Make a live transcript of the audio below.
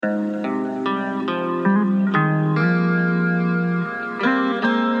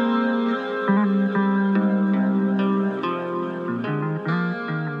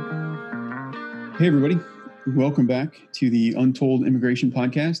Hey, everybody. Welcome back to the Untold Immigration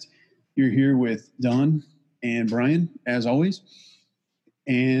Podcast. You're here with Don and Brian, as always.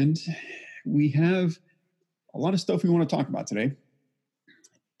 And we have a lot of stuff we want to talk about today.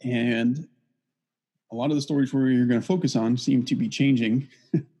 And a lot of the stories we're going to focus on seem to be changing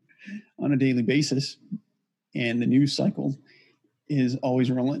on a daily basis. And the news cycle is always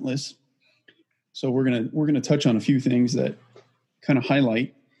relentless. So we're going to touch on a few things that kind of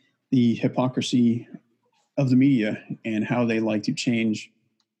highlight the hypocrisy of the media and how they like to change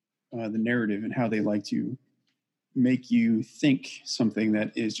the narrative and how they like to make you think something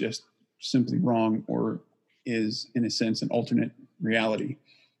that is just simply wrong or is, in a sense, an alternate reality.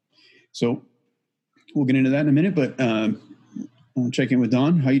 So we'll get into that in a minute, but I'll check in with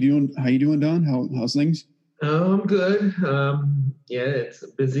Don. How you doing, Don? How's things? Oh, I'm good. Yeah, it's a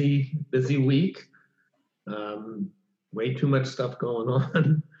busy week. Way too much stuff going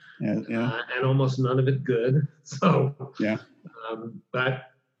on. Yeah. And almost none of it good. So yeah. But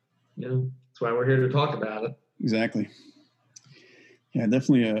that's why we're here to talk about it. Exactly. Yeah,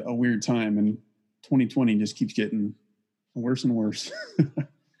 definitely a weird time, and 2020 just keeps getting worse and worse.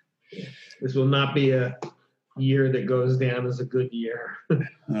 This will not be a year that goes down as a good year.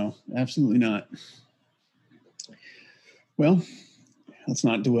 No, absolutely not. Well, let's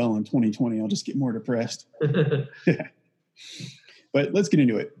not dwell on 2020. I'll just get more depressed. But let's get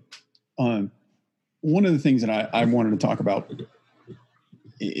into it. One of the things that I wanted to talk about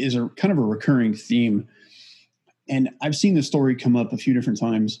is a kind of a recurring theme. And I've seen this story come up a few different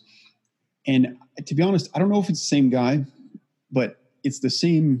times. And to be honest, I don't know if it's the same guy, but it's the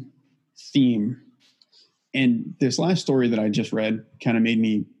same theme. And this last story that I just read kind of made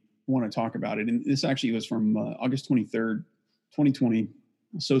me want to talk about it. And this actually was from August 23rd, 2020,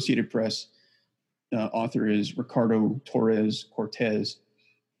 Associated Press. Author is Ricardo Torres Cortez.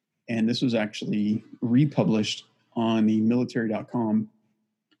 And this was actually republished on the military.com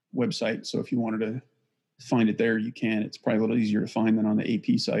website. So if you wanted to find it there, you can. It's probably a little easier to find than on the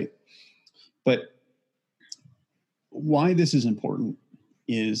AP site. But why this is important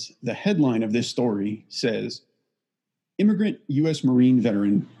is the headline of this story says, immigrant U.S. Marine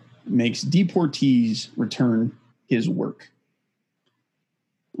veteran makes deportees return his work.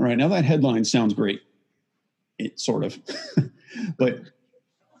 All right, now that headline sounds great. It sort of. But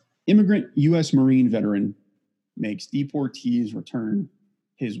immigrant U.S. Marine veteran makes deportees return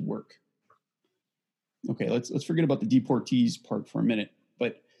his work. Okay, let's forget about the deportees part for a minute.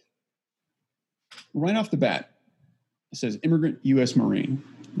 But right off the bat, it says immigrant U.S. Marine.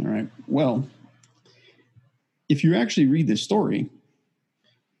 All right. Well, if you actually read this story,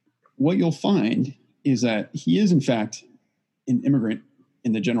 what you'll find is that he is, in fact, an immigrant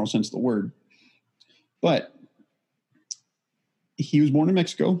in the general sense of the word. But he was born in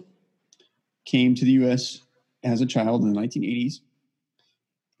Mexico, came to the U.S. as a child in the 1980s,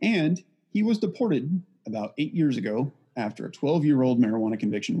 and he was deported about 8 years ago after a 12-year-old marijuana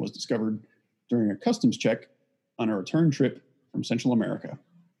conviction was discovered during a customs check on a return trip from Central America.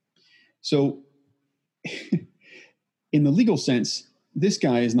 So in the legal sense, this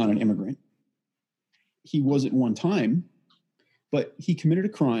guy is not an immigrant. He was at one time, but he committed a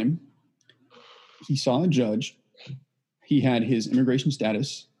crime. He saw a judge. He had his immigration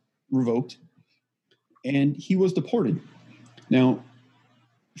status revoked, and he was deported. Now,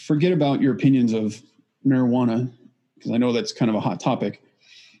 forget about your opinions of marijuana, because I know that's kind of a hot topic.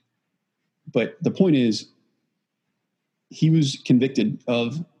 But the point is, he was convicted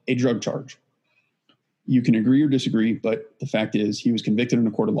of a drug charge. You can agree or disagree, but the fact is he was convicted in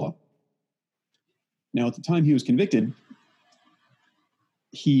a court of law. Now, at the time he was convicted,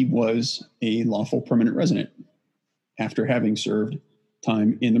 he was a lawful permanent resident after having served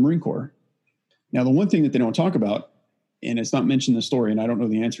time in the Marine Corps. Now, the one thing that they don't talk about, and it's not mentioned in the story, and I don't know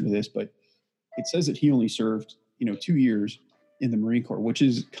the answer to this, but it says that he only served, 2 years in the Marine Corps, which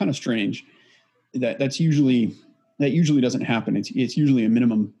is kind of strange. That usually doesn't happen. It's usually a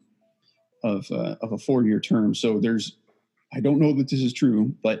minimum of a 4-year term. So I don't know that this is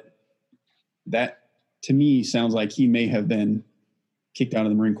true, but that to me sounds like he may have been kicked out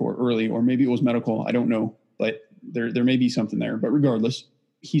of the Marine Corps early, or maybe it was medical. I don't know, but there may be something there. But regardless,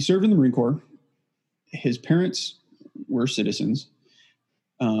 he served in the Marine Corps. His parents were citizens.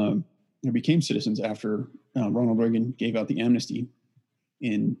 They became citizens after Ronald Reagan gave out the amnesty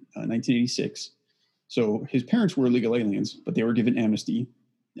in 1986. So his parents were illegal aliens, but they were given amnesty,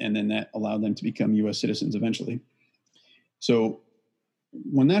 and then that allowed them to become U.S. citizens eventually. So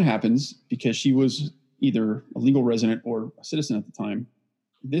when that happens, because she was either a legal resident or a citizen at the time,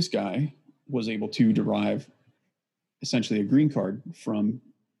 this guy was able to derive essentially a green card from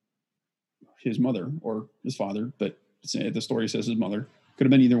his mother or his father, but the story says his mother. Could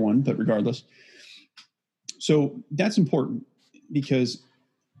have been either one, but regardless. So that's important because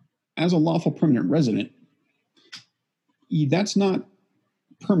as a lawful permanent resident, that's not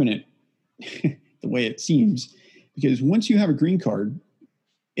permanent the way it seems, because once you have a green card,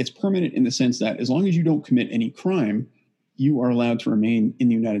 it's permanent in the sense that as long as you don't commit any crime, you are allowed to remain in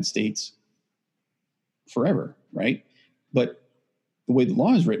the United States forever, right? But the way the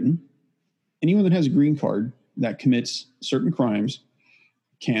law is written, anyone that has a green card that commits certain crimes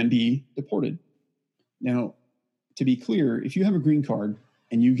can be deported. Now, to be clear, if you have a green card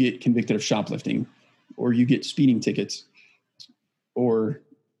and you get convicted of shoplifting, or you get speeding tickets, or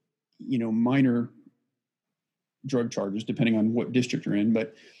minor drug charges, depending on what district you're in,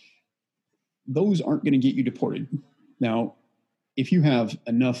 but those aren't going to get you deported. Now, if you have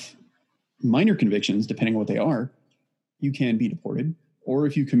enough minor convictions, depending on what they are, you can be deported. Or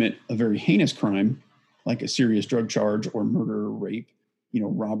if you commit a very heinous crime, like a serious drug charge or murder or rape,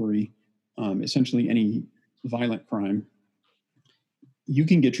 robbery, essentially any violent crime, you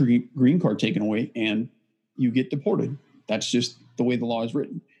can get your green card taken away and you get deported. That's just the way the law is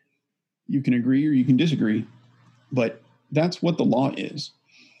written. You can agree or you can disagree, but that's what the law is.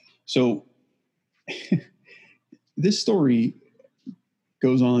 So this story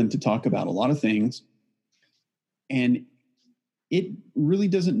goes on to talk about a lot of things, and it really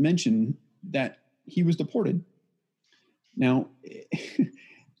doesn't mention that he was deported. Now,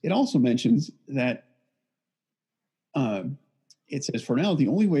 it also mentions that it says, for now, the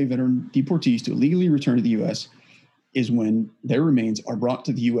only way veteran deportees to illegally return to the U.S. is when their remains are brought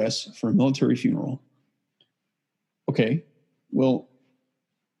to the U.S. for a military funeral. Okay, well,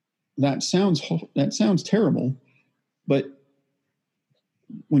 that sounds terrible, but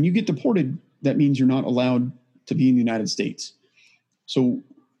when you get deported, that means you're not allowed to be in the United States. So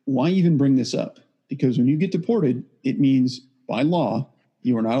why even bring this up? Because when you get deported, it means by law,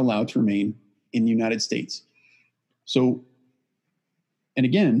 you are not allowed to remain in the United States. So, and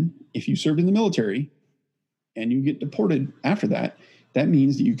again, if you served in the military and you get deported after that, that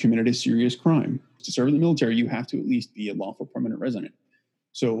means that you committed a serious crime. To serve in the military, you have to at least be a lawful permanent resident.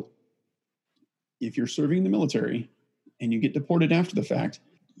 So if you're serving in the military and you get deported after the fact,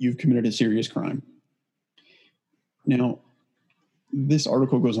 you've committed a serious crime. Now, this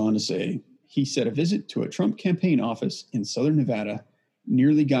article goes on to say, he said a visit to a Trump campaign office in Southern Nevada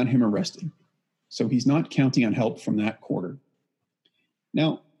nearly got him arrested. So he's not counting on help from that quarter.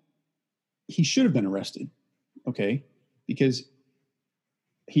 Now, he should have been arrested, okay? Because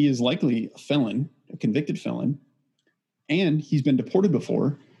he is likely a felon, a convicted felon, and he's been deported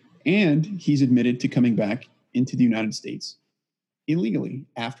before, and he's admitted to coming back into the United States illegally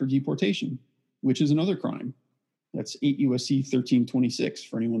after deportation, which is another crime. That's 8 U.S.C. 1326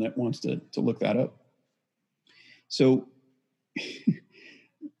 for anyone that wants to look that up. So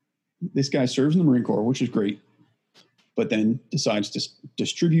this guy serves in the Marine Corps, which is great, but then decides to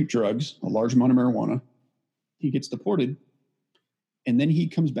distribute drugs, a large amount of marijuana. He gets deported, and then he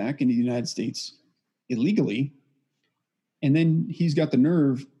comes back into the United States illegally, and then he's got the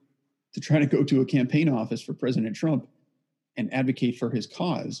nerve to try to go to a campaign office for President Trump and advocate for his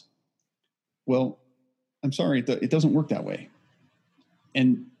cause. Well, I'm sorry, it doesn't work that way.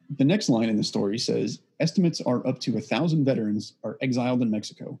 And the next line in the story says, estimates are up to 1,000 veterans are exiled in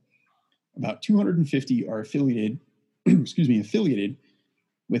Mexico. About 250 are affiliated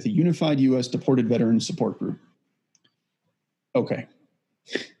with a unified U.S. deported veterans support group. Okay.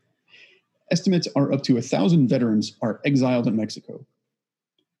 Estimates are up to 1,000 veterans are exiled in Mexico.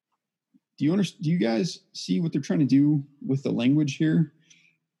 Do you guys see what they're trying to do with the language here?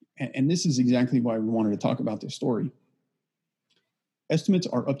 And this is exactly why we wanted to talk about this story. Estimates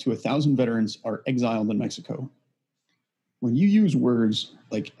are up to 1,000 veterans are exiled in Mexico. When you use words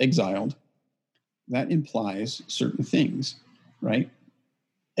like exiled, that implies certain things, right?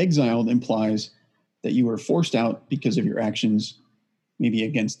 Exiled implies that you were forced out because of your actions, maybe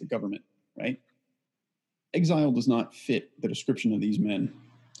against the government, right? Exile does not fit the description of these men.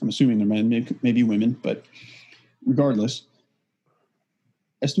 I'm assuming they're men, maybe women, but regardless,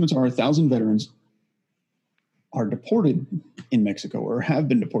 estimates are 1,000 veterans are deported in Mexico or have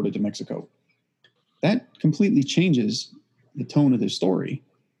been deported to Mexico. That completely changes the tone of this story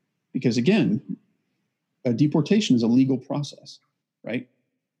because, again, a deportation is a legal process, right?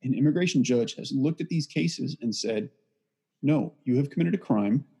 An immigration judge has looked at these cases and said, no, you have committed a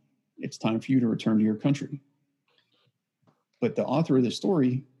crime. It's time for you to return to your country. But the author of the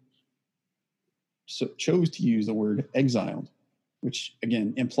story chose to use the word exiled, which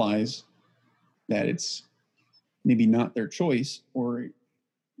again implies that it's maybe not their choice, or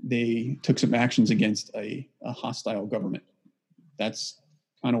they took some actions against a hostile government. That's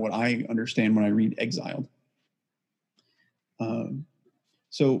kind of what I understand when I read exiled.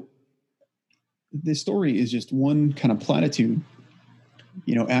 So this story is just one kind of platitude,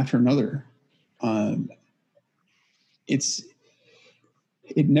 after another.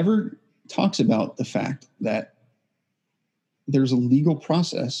 It never talks about the fact that there's a legal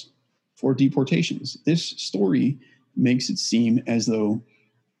process for deportations. This story makes it seem as though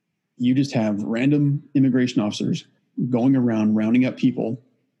you just have random immigration officers going around rounding up people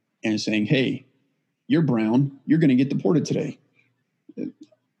and saying, hey, you're brown, you're going to get deported today.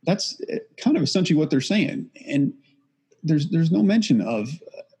 That's kind of essentially what they're saying. And there's no mention of,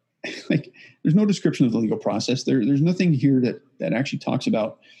 there's no description of the legal process. There's nothing here that actually talks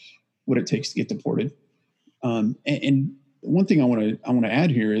about what it takes to get deported. And one thing I want to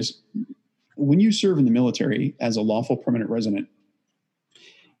add here is, when you serve in the military as a lawful permanent resident,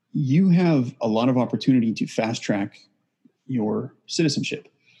 you have a lot of opportunity to fast track your citizenship.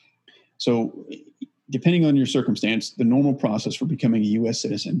 So depending on your circumstance, the normal process for becoming a U.S.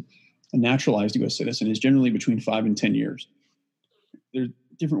 citizen, a naturalized U.S. citizen, is generally between 5 and 10 years. There's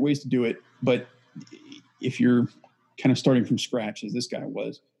different ways to do it, but if you're kind of starting from scratch, as this guy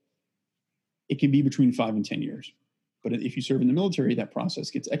was, it can be between 5 and 10 years. But if you serve in the military, that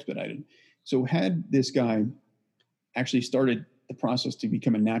process gets expedited. So had this guy actually started the process to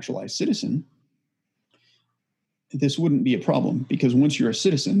become a naturalized citizen, this wouldn't be a problem, because once you're a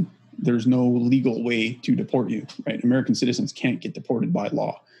citizen, there's no legal way to deport you, right? American citizens can't get deported by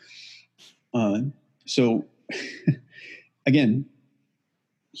law. So again,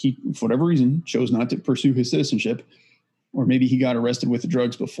 he, for whatever reason, chose not to pursue his citizenship, or maybe he got arrested with the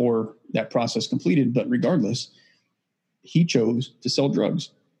drugs before that process completed. But regardless, he chose to sell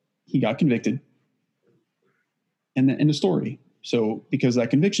drugs. He got convicted, and the end of story. So because of that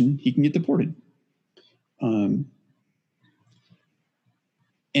conviction, he can get deported.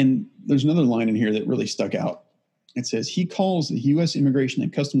 And there's another line in here that really stuck out. It says, he calls the U.S. Immigration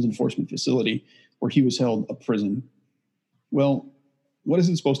and Customs Enforcement facility where he was held a prison. Well, what is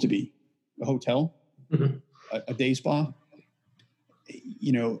it supposed to be? A hotel? Mm-hmm. A day spa?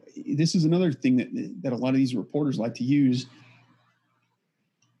 This is another thing that a lot of these reporters like to use.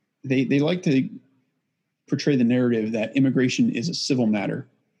 They like to portray the narrative that immigration is a civil matter.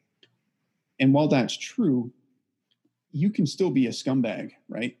 And while that's true, you can still be a scumbag,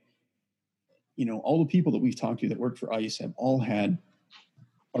 right? All the people that we've talked to that work for ICE have all had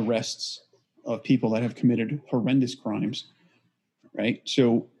arrests of people that have committed horrendous crimes, right?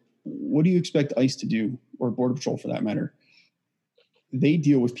 So what do you expect ICE to do, or Border Patrol for that matter? They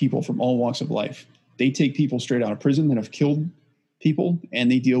deal with people from all walks of life. They take people straight out of prison that have killed people,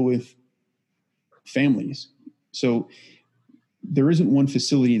 and they deal with families. So there isn't one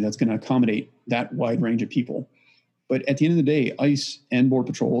facility that's going to accommodate that wide range of people. But at the end of the day, ICE and Border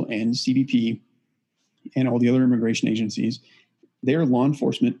Patrol and CBP and all the other immigration agencies, they're law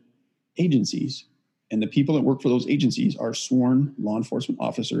enforcement agencies. And the people that work for those agencies are sworn law enforcement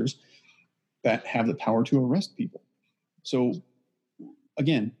officers that have the power to arrest people. So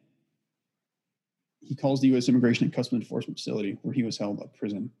again, he calls the U.S. Immigration and Customs Enforcement facility where he was held a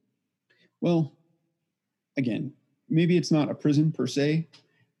prison. Well, again, maybe it's not a prison per se,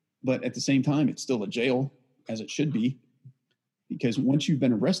 but at the same time, it's still a jail, as it should be, because once you've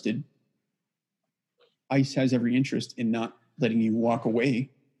been arrested, ICE has every interest in not letting you walk away.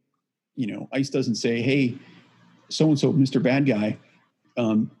 ICE doesn't say, hey, so-and-so, Mr. Bad Guy,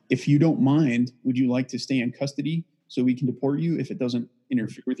 if you don't mind, would you like to stay in custody so we can deport you if it doesn't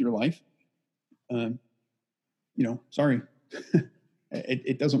interfere with your life? Sorry.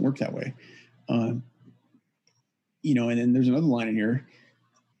 It doesn't work that way. And then there's another line in here.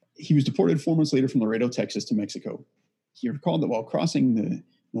 He was deported 4 months later from Laredo, Texas to Mexico. He recalled that while crossing the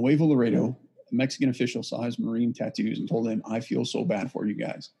Nuevo Laredo, a Mexican official saw his Marine tattoos and told him, I feel so bad for you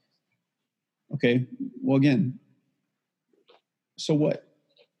guys. Okay, well, again, so what?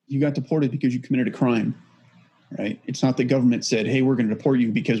 You got deported because you committed a crime, right? It's not the government said, hey, we're going to deport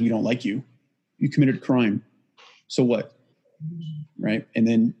you because we don't like you. You committed a crime. So what? Right? And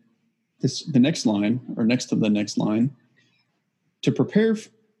then the next line, or next to the next line, to prepare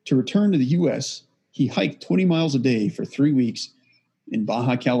to return to the U.S., he hiked 20 miles a day for 3 weeks in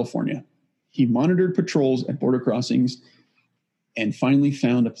Baja California. He monitored patrols at border crossings and finally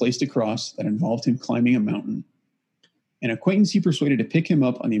found a place to cross that involved him climbing a mountain. An acquaintance he persuaded to pick him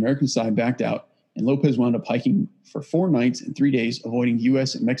up on the American side backed out, and Lopez wound up hiking for 4 nights and 3 days, avoiding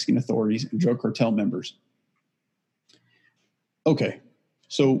U.S. and Mexican authorities and drug cartel members. Okay,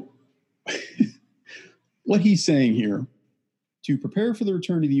 so what he's saying here to prepare for the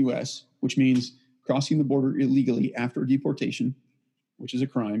return to the U.S., which means crossing the border illegally after deportation, which is a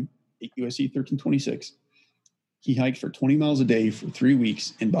crime, 8 U.S.C. 1326. He hiked for 20 miles a day for 3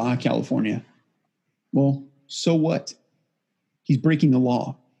 weeks in Baja California. Well, so what? He's breaking the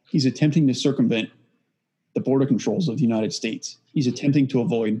law. He's attempting to circumvent the border controls of the United States. He's attempting to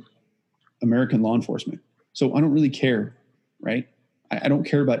avoid American law enforcement. So I don't really care, right? I don't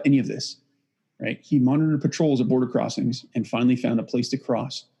care about any of this, right? He monitored patrols at border crossings and finally found a place to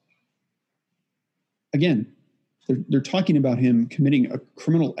cross. Again, they're talking about him committing a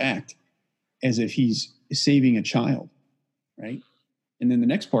criminal act as if he's saving a child, right? And then the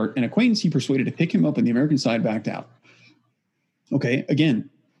next part, an acquaintance he persuaded to pick him up on the American side backed out. Okay, again,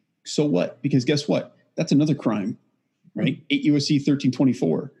 so what? Because guess what? That's another crime, right? 8 U.S.C.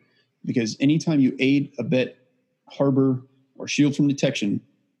 1324. Because anytime you aid, abet, harbor, or shield from detection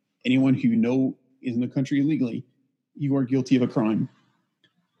anyone who you know is in the country illegally, you are guilty of a crime.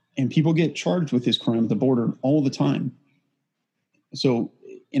 And people get charged with this crime at the border all the time. So,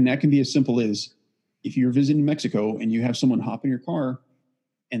 and that can be as simple as if you're visiting Mexico and you have someone hop in your car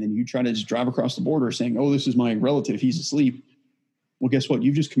and then you try to just drive across the border saying, oh, this is my relative, he's asleep. Well, guess what?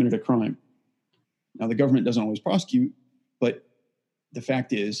 You've just committed a crime. Now, the government doesn't always prosecute, but the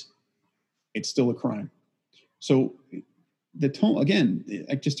fact is, it's still a crime. So the tone, again,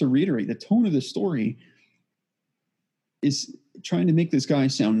 just to reiterate, the tone of the story is trying to make this guy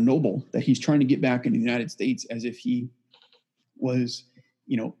sound noble, that he's trying to get back into the United States as if he was,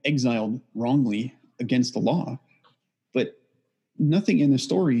 exiled wrongly against the law. But nothing in the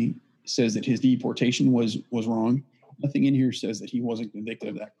story says that his deportation was wrong. Nothing in here says that he wasn't convicted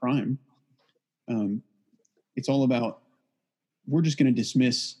of that crime. It's all about, we're just going to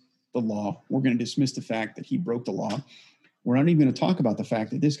dismiss the law. We're going to dismiss the fact that he broke the law. We're not even going to talk about the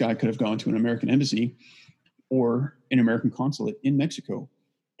fact that this guy could have gone to an American embassy or an American consulate in Mexico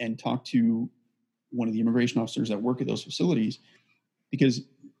and talked to one of the immigration officers that work at those facilities. Because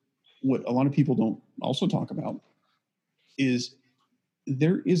what a lot of people don't also talk about is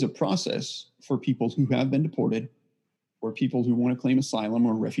there is a process for people who have been deported or people who want to claim asylum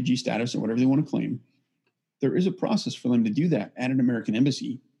or refugee status or whatever they want to claim. There is a process for them to do that at an American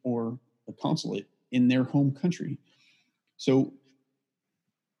embassy or a consulate in their home country. So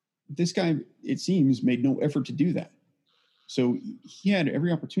this guy, it seems, made no effort to do that. So he had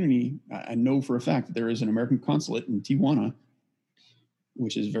every opportunity. I know for a fact that there is an American consulate in Tijuana,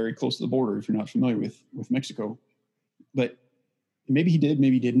 which is very close to the border if you're not familiar with Mexico. But maybe he did,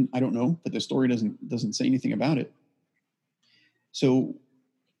 maybe he didn't. I don't know. But the story doesn't say anything about it. So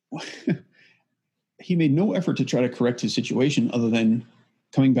he made no effort to try to correct his situation other than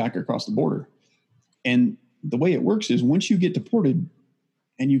coming back across the border. And the way it works is once you get deported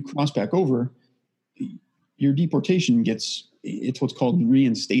and you cross back over, your deportation it's what's called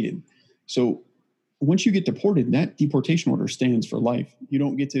reinstated. So once you get deported, that deportation order stands for life. You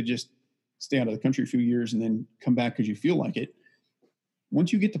don't get to just stay out of the country a few years and then come back because you feel like it.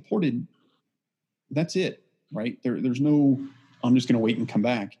 Once you get deported, that's it, right? There's no, I'm just going to wait and come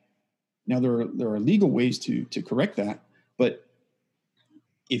back. Now, there are legal ways to correct that, but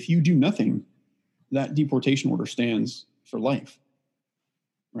if you do nothing, that deportation order stands for life,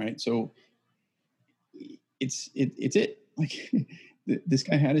 right? So it's it. Like this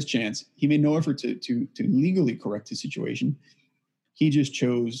guy had his chance. He made no effort to legally correct his situation. He just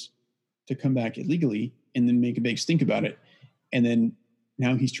chose to come back illegally and then make a big stink about it. And then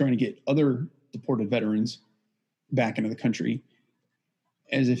now he's trying to get other deported veterans back into the country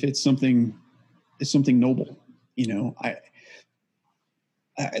as if it's something noble. I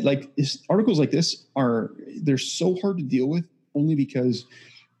like articles like this they're so hard to deal with only because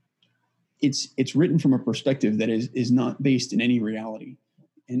it's written from a perspective that is not based in any reality.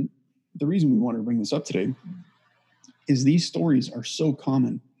 And the reason we wanted to bring this up today is these stories are so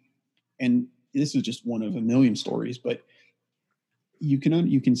common. And this is just one of a million stories, but you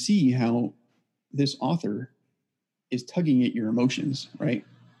can see how this author is tugging at your emotions, right?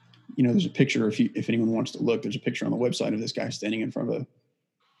 There's a picture, if anyone wants to look, there's a picture on the website of this guy standing in front of a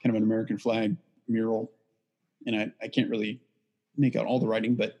kind of an American flag mural. And I can't really make out all the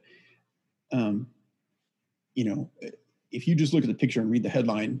writing, but, if you just look at the picture and read the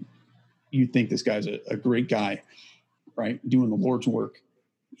headline, you'd think this guy's a great guy, right? Doing the Lord's work,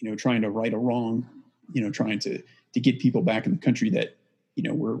 trying to right a wrong, trying to get people back in the country that,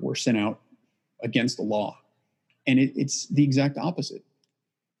 were sent out against the law. And it's the exact opposite.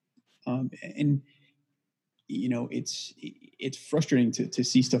 It's frustrating to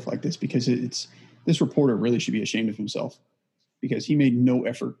see stuff like this because this reporter really should be ashamed of himself because he made no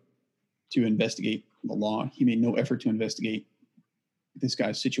effort to investigate the law. He made no effort to investigate this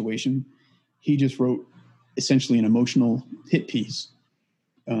guy's situation. He just wrote essentially an emotional hit piece.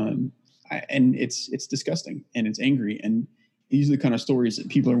 And it's disgusting and it's angry. And these are the kind of stories that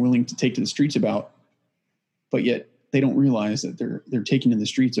people are willing to take to the streets about, but yet they don't realize that they're taking to the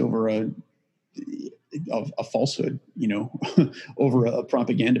streets over a falsehood, over a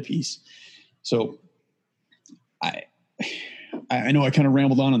propaganda piece. So I know I kind of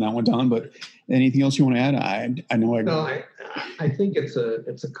rambled on that one, Don, but anything else you want to add? I think it's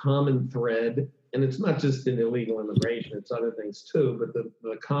a common thread, and it's not just in illegal immigration, it's other things too, but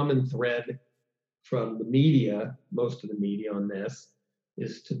the common thread from the media, most of the media on this,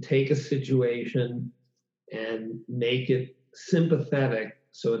 is to take a situation and make it sympathetic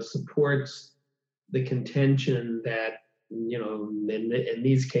so it supports the contention that, in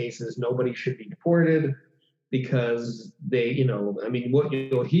these cases, nobody should be deported because they, what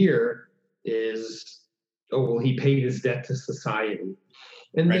you'll hear is, oh, well, he paid his debt to society.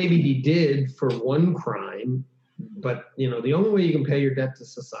 And right. Maybe he did for one crime, but, the only way you can pay your debt to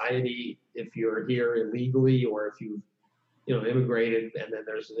society if you're here illegally or if you've, immigrated and then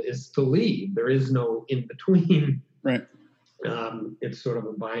is to leave. There is no in between. Right. It's sort of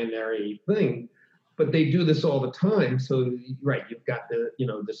a binary thing, but they do this all the time. So, right, you've got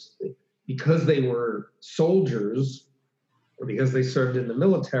this, because they were soldiers or because they served in the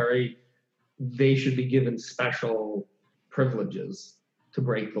military, they should be given special privileges to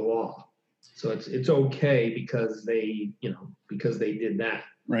break the law. So it's okay because they did that.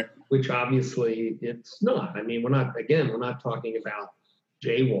 Right. Which obviously it's not. I mean, we're not talking about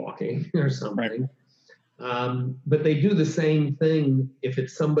jaywalking or something. Right. But they do the same thing if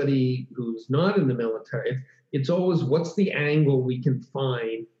it's somebody who's not in the military. It's always, what's the angle we can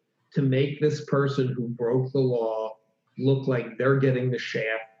find to make this person who broke the law look like they're getting the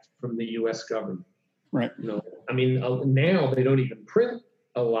shaft from the U.S. government? Right. Now they don't even print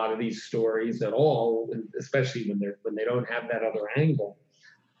a lot of these stories at all, especially when they don't have that other angle.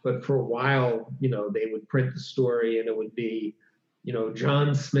 But for a while, they would print the story and it would be,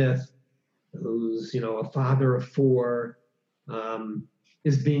 John Smith, who's, a father of four,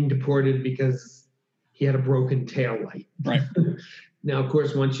 is being deported because he had a broken taillight. Right. Now, of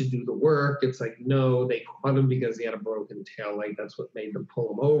course, once you do the work, it's like, no, they caught him because he had a broken taillight. That's what made them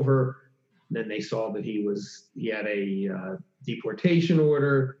pull him over. And then they saw that he had a deportation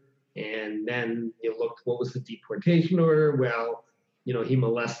order. And then you looked, what was the deportation order? Well, he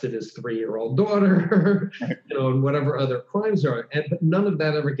molested his 3-year-old daughter, right. And whatever other crimes are. But none of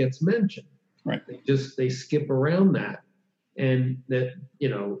that ever gets mentioned. Right. They skip around that. And that,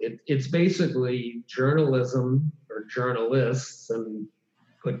 it's basically journalism or journalists, and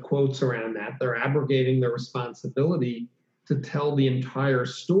put quotes around that. They're abrogating their responsibility to tell the entire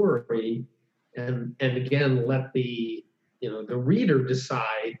story and again, let the reader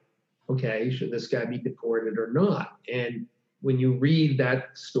decide, okay, should this guy be deported or not? And when you read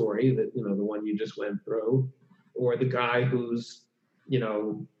that story, that the one you just went through, or the guy who's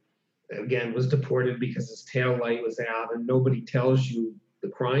again was deported because his tail light was out, and nobody tells you the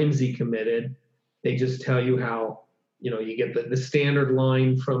crimes he committed, they just tell you how you get the standard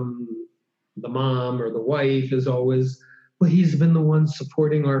line from the mom or the wife is always, well, he's been the one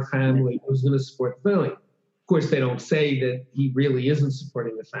supporting our family. Who's going to support the family? Of course, they don't say that he really isn't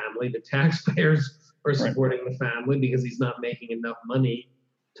supporting the family. The taxpayers are supporting the family because he's not making enough money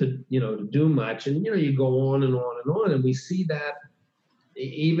to do much. And you go on and on and on, and we see that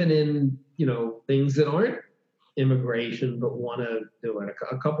even in things that aren't immigration but want to do it.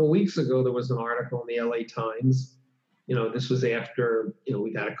 A couple of weeks ago, there was an article in the LA Times. This was after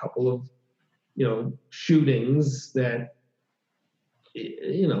we had a couple of shootings that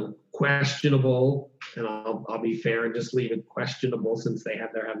questionable, and I'll be fair and just leave it questionable since they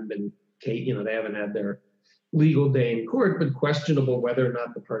haven't had their legal day in court, but questionable whether or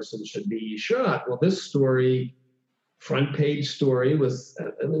not the person should be shot. Well, this story, front page story, was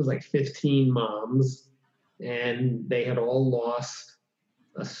it was like 15 moms, and they had all lost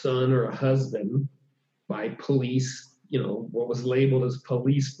a son or a husband by police, what was labeled as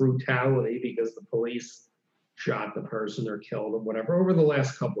police brutality because the police shot the person or killed them, whatever, over the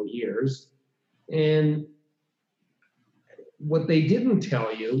last couple of years. And what they didn't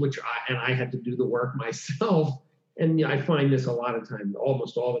tell you, which I had to do the work myself, and I find this a lot of time,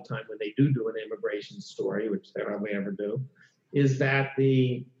 almost all the time when they do an immigration story, which they hardly ever do, is that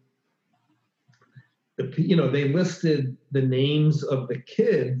they listed the names of the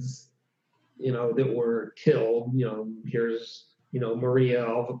kids, that were killed. Here's, Maria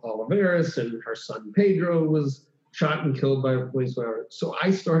Oliveras, and her son Pedro was shot and killed by a police officer. So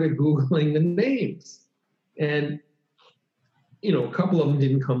I started Googling the names, and a couple of them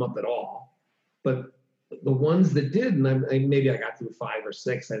didn't come up at all, but the ones that did, and maybe I got through 5 or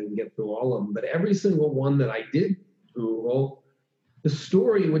 6, I didn't get through all of them, but every single one that I did Google, the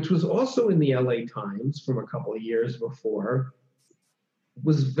story, which was also in the LA Times from a couple of years before,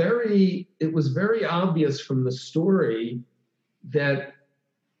 was very obvious from the story that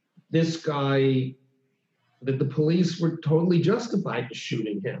this guy, that the police were totally justified in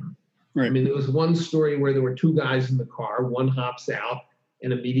shooting him. Right. I mean, there was one story where there were 2 guys in the car, one hops out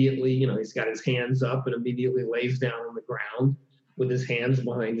and immediately, he's got his hands up and immediately lays down on the ground with his hands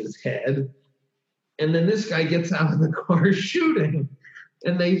behind his head. And then this guy gets out of the car shooting,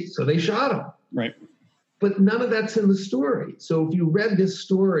 and they shot him. Right. But none of that's in the story. So if you read this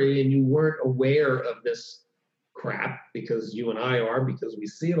story and you weren't aware of this crap, because you and I are, because we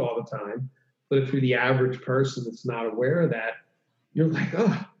see it all the time, but if you're the average person that's not aware of that, you're like,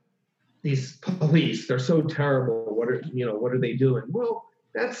 oh, these police, they're so terrible. What are they doing? Well,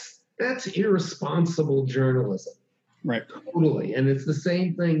 that's irresponsible journalism. Right. Totally. And it's the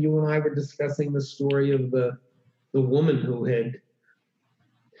same thing. You and I were discussing the story of the woman who had,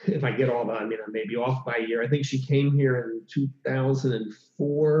 if I get all that, I may be off by a year. I think she came here in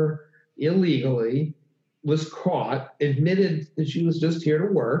 2004 illegally, was caught, admitted that she was just here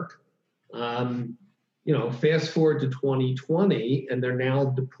to work. Fast forward to 2020, and they're now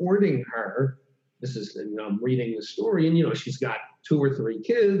deporting her. This is, I'm reading the story, and she's got 2 or 3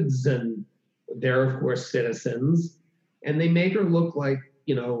 kids, and they're of course citizens, and they make her look like,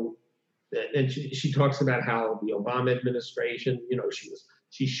 and she talks about how the Obama administration,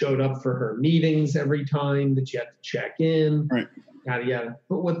 she showed up for her meetings every time that she had to check in, right, yada yada.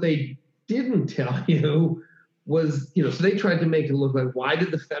 But what they didn't tell you was, so they tried to make it look like, why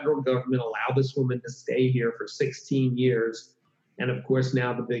did the federal government allow this woman to stay here for 16 years? And of course,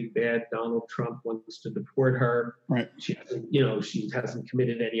 now the big bad Donald Trump wants to deport her. Right. She hasn't, she hasn't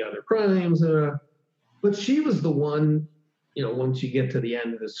committed any other crimes. But she was the one, once you get to the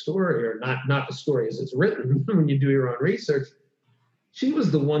end of the story, or not the story as it's written, when you do your own research, she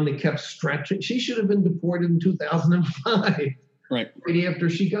was the one that kept stretching. She should have been deported in 2005. Right after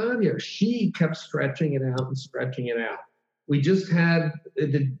she got here. She kept stretching it out and stretching it out. We just had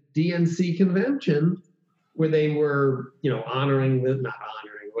the DNC convention where they were,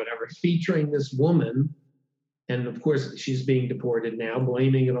 featuring this woman. And of course, she's being deported now,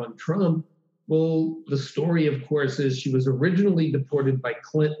 blaming it on Trump. Well, the story, of course, is she was originally deported by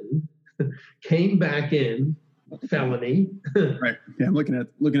Clinton, came back in, felony. Right. Yeah, I'm looking at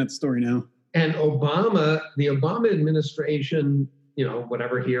the story now. And the Obama administration,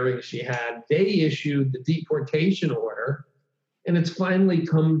 whatever hearing she had, they issued the deportation order. And it's finally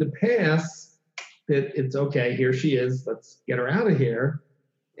come to pass that it's okay, here she is, let's get her out of here.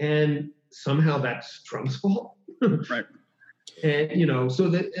 And somehow that's Trump's fault. Right.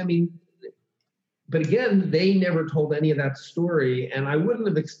 And, but again, they never told any of that story. And I wouldn't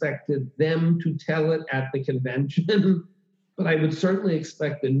have expected them to tell it at the convention. But I would certainly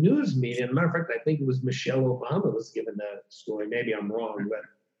expect the news media. As a matter of fact, I think it was Michelle Obama was given that story. Maybe I'm wrong,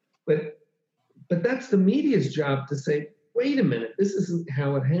 but that's the media's job to say, wait a minute, this isn't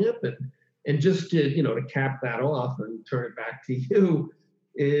how it happened. And just to cap that off and turn it back to you,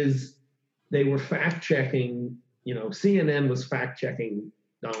 is they were fact checking. CNN was fact checking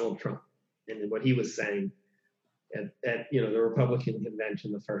Donald Trump and what he was saying at the Republican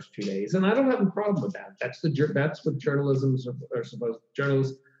convention the first 2 days, and I don't have a problem with that. That's what journalists are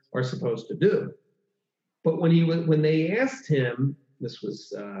supposed to do. But when they asked him, this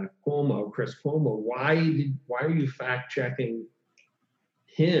was Chris Cuomo, why are you fact checking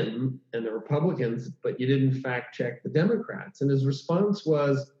him and the Republicans, but you didn't fact check the Democrats? And his response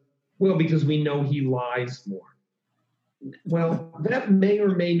was, well, because we know he lies more. Well, that may or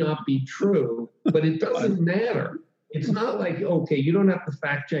may not be true, but it doesn't matter. It's not like, okay, you don't have to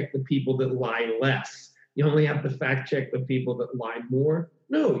fact check the people that lie less. You only have to fact check the people that lie more.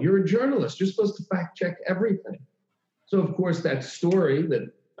 No, you're a journalist. You're supposed to fact check everything. So, of course, that story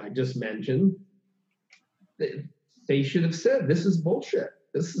that I just mentioned, they should have said, this is bullshit.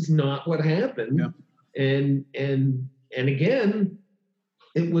 This is not what happened. Yeah. And again,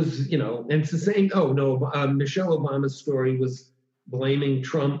 it was, and it's the same. Oh, no, Michelle Obama's story was blaming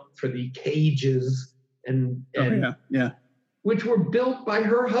Trump for the cages and which were built by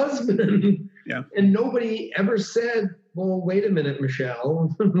her husband. Yeah. And nobody ever said, well, wait a minute,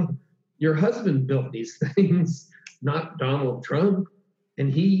 Michelle, your husband built these things, not Donald Trump.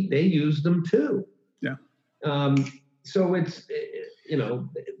 And they used them too. Yeah. So it's,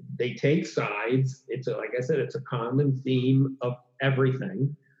 they take sides. Like I said, it's a common theme of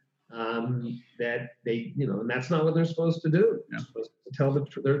everything. that they, and that's not what they're supposed to do. Yeah. They're supposed to tell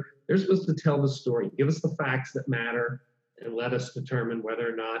they're supposed to tell the story, give us the facts that matter, and let us determine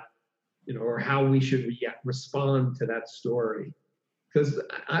whether or not, or how we should respond to that story. Because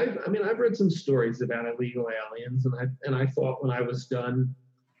I've read some stories about illegal aliens, and I thought when I was done,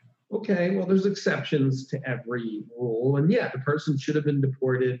 okay, well, there's exceptions to every rule, and yeah, the person should have been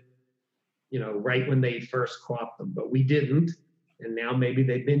deported, right when they first caught them, but we didn't, and now maybe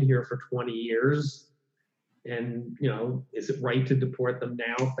they've been here for 20 years, and is it right to deport them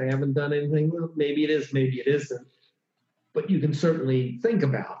now if they haven't done anything? Well, maybe it is, maybe it isn't, but you can certainly think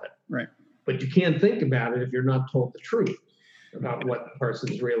about it. Right. But you can't think about it if you're not told the truth about what the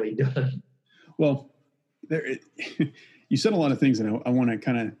person's really done. Well, you said a lot of things that I want to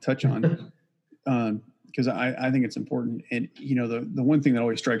kind of touch on because I think it's important. And, the one thing that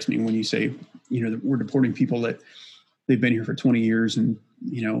always strikes me when you say, that we're deporting people that they've been here for 20 years and,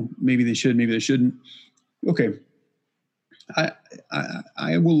 maybe they should, maybe they shouldn't. Okay.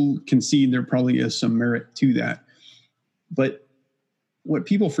 I will concede there probably is some merit to that. But what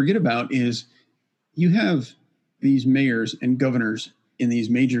people forget about is you have these mayors and governors in these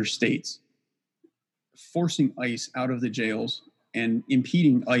major states forcing ICE out of the jails and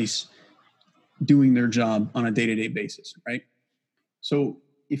impeding ICE doing their job on a day-to-day basis, right? So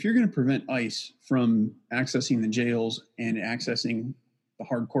if you're going to prevent ICE from accessing the jails and accessing the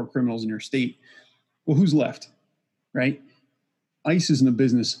hardcore criminals in your state, well, who's left, right? ICE is in the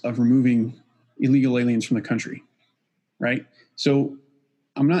business of removing illegal aliens from the country, right? So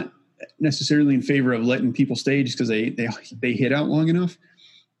I'm not necessarily in favor of letting people stay just because they hit out long enough.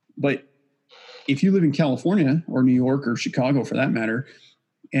 But if you live in California or New York or Chicago for that matter,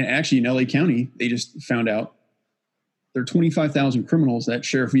 and actually in LA County, they just found out there are 25,000 criminals that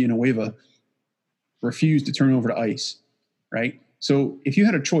Sheriff Villanueva refused to turn over to ICE, right? So if you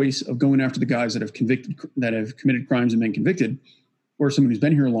had a choice of going after the guys that have committed crimes and been convicted, or someone who's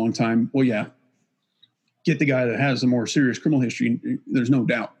been here a long time, well, yeah, get the guy that has a more serious criminal history. There's no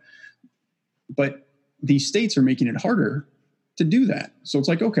doubt. But these states are making it harder to do that. So it's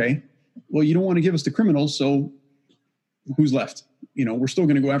like, okay, well, you don't want to give us the criminals, so who's left? We're still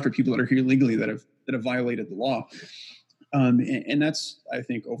going to go after people that are here legally that have violated the law. And that's, I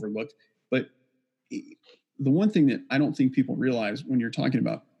think, overlooked. But the one thing that I don't think people realize when you're talking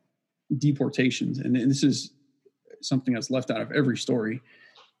about deportations, and this is something that's left out of every story,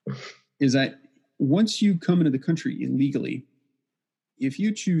 is that once you come into the country illegally, if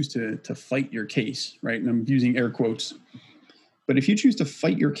you choose to fight your case, right, and I'm using air quotes, but if you choose to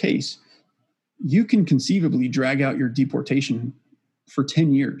fight your case, you can conceivably drag out your deportation for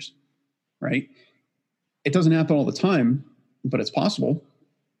 10 years, right? It doesn't happen all the time, but it's possible,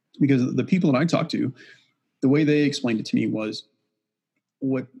 because the people that I talk to, the way they explained it to me was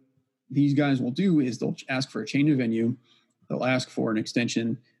what these guys will do is they'll ask for a change of venue, they'll ask for an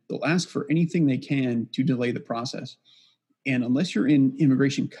extension, they'll ask for anything they can to delay the process. And unless you're in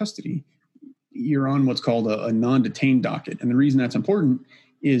immigration custody, you're on what's called a non-detained docket. And the reason that's important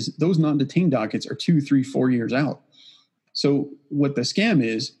is those non-detained dockets are 2, 3, 4 years out. So what the scam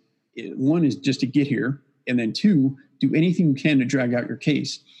is, one is just to get here, and then two, do anything you can to drag out your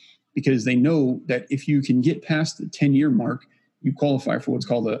case, because they know that if you can get past the 10-year mark, you qualify for what's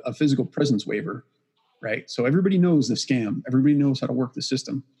called a physical presence waiver, right? So everybody knows the scam. Everybody knows how to work the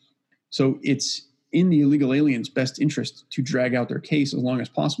system. So it's in the illegal aliens' best interest to drag out their case as long as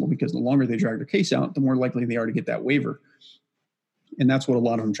possible, because the longer they drag their case out, the more likely they are to get that waiver. And that's what a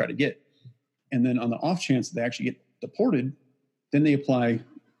lot of them try to get. And then on the off chance that they actually get deported, then they apply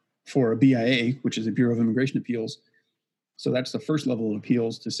for a BIA, which is a Bureau of Immigration Appeals. So that's the first level of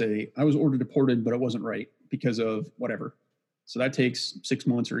appeals, to say, I was ordered deported, but it wasn't right because of whatever. So that takes 6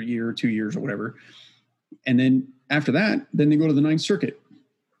 months or a year or 2 years or whatever. And then after that, then they go to the Ninth Circuit.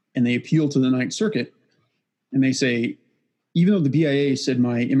 And they appeal to the Ninth Circuit, and they say, even though the BIA said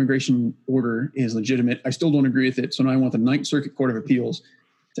my immigration order is legitimate, I still don't agree with it. So now I want the Ninth Circuit Court of Appeals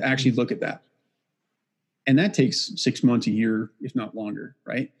to actually look at that. And that takes 6 months, a year, if not longer,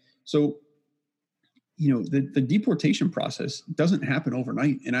 right? So, the deportation process doesn't happen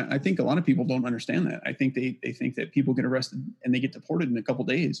overnight. And I think a lot of people don't understand that. I think they think that people get arrested and they get deported in a couple of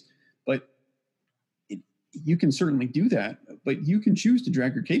days. But you can certainly do that, but you can choose to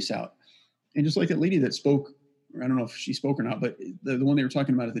drag your case out. And just like that lady that spoke, I don't know if she spoke or not, but the one they were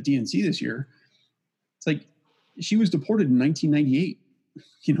talking about at the DNC this year, it's like she was deported in 1998,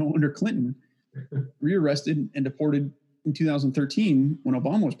 under Clinton, rearrested and deported in 2013 when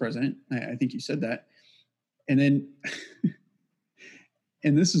Obama was president. I think you said that. And then,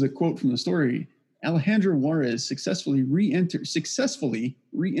 and this is a quote from the story, Alejandra Juarez successfully re-entered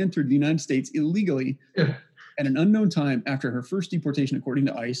the United States illegally at an unknown time after her first deportation, according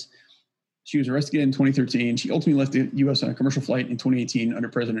to ICE. She was arrested in 2013. She ultimately left the U.S. on a commercial flight in 2018 under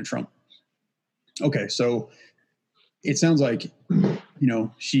President Trump. Okay, so it sounds like,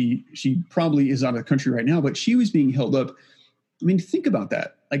 she probably is out of the country right now, but she was being held up. I mean, think about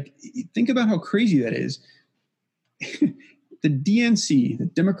that. Like, think about how crazy that is. The DNC, the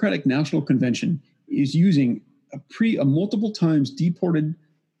Democratic National Convention, is using a multiple times deported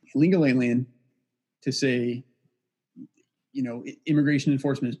illegal alien to say, immigration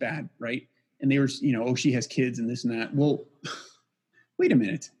enforcement is bad, right? And they were, she has kids and this and that. Well, wait a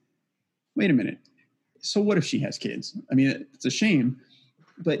minute. So what if she has kids? I mean, it's a shame,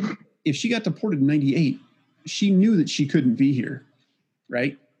 but if she got deported in 98, she knew that she couldn't be here,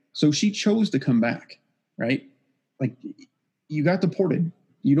 right? So she chose to come back, right? Like, you got deported.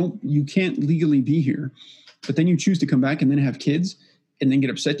 You can't legally be here, but then you choose to come back and then have kids and then get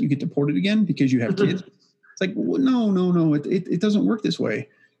upset you get deported again because you have kids. It's like, well, no. It doesn't work this way.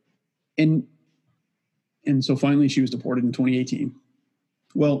 And so finally she was deported in 2018.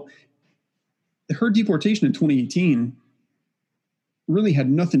 Well, her deportation in 2018 really had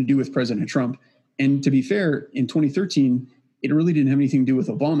nothing to do with President Trump. And to be fair, in 2013, it really didn't have anything to do with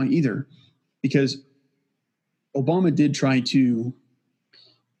Obama either, because Obama did try to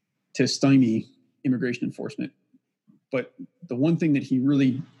stymie immigration enforcement. But the one thing that he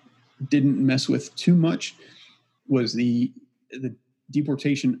really didn't mess with too much was the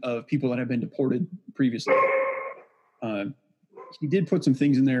deportation of people that have been deported previously. He did put some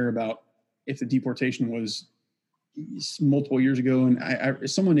things in there about if the deportation was multiple years ago. And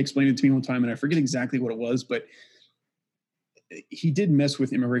someone explained it to me one time, and I forget exactly what it was, but he did mess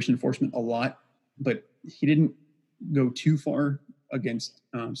with immigration enforcement a lot, but he didn't go too far against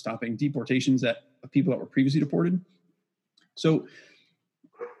stopping deportations of people that were previously deported. So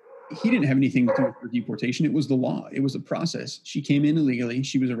he didn't have anything to do with her deportation. It was the law. It was the process. She came in illegally.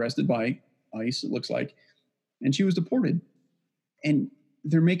 She was arrested by ICE, it looks like, and she was deported. And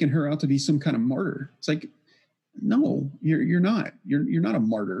they're making her out to be some kind of martyr. It's like, no, you're not. You're not a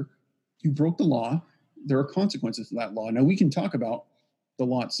martyr. You broke the law. There are consequences to that law. Now, we can talk about the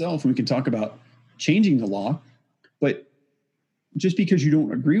law itself, and we can talk about changing the law, but just because you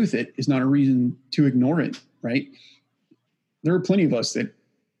don't agree with it is not a reason to ignore it, right? There are plenty of us that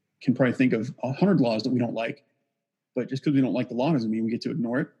can probably think of 100 laws that we don't like, but just because we don't like the law doesn't mean we get to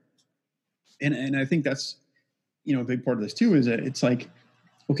ignore it. And I think that's, a big part of this too, is that it's like,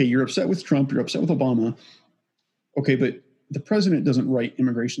 okay, you're upset with Trump, you're upset with Obama. Okay, but the president doesn't write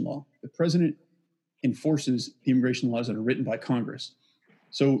immigration law. The president enforces the immigration laws that are written by Congress.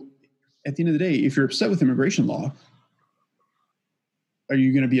 So at the end of the day, if you're upset with immigration law, are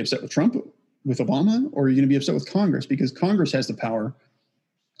you going to be upset with Trump, with Obama, or are you going to be upset with Congress? Because Congress has the power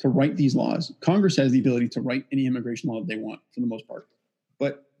to write these laws. Congress has the ability to write any immigration law that they want, for the most part,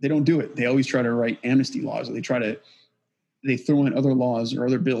 but they don't do it. They always try to write amnesty laws. Or they throw in other laws or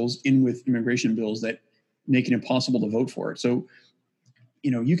other bills in with immigration bills that make it impossible to vote for it. So,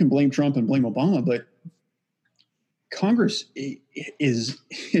 you can blame Trump and blame Obama, but Congress is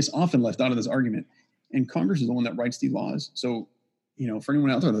often left out of this argument, and Congress is the one that writes the laws. So, for anyone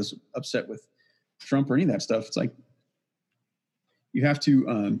out there that's upset with Trump or any of that stuff, it's like, you have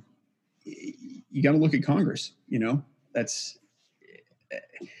to, you got to look at Congress, that's,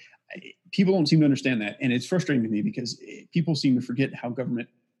 people don't seem to understand that. And it's frustrating to me because people seem to forget how government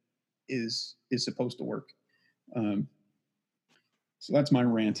is supposed to work. So that's my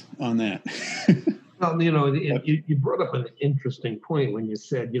rant on that. Well, you brought up an interesting point when you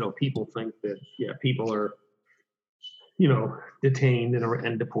said, people think that, people are, detained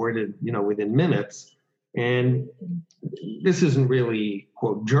and deported, within minutes. And this isn't really,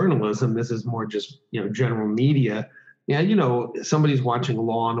 quote, journalism. This is more just, general media. Yeah, somebody's watching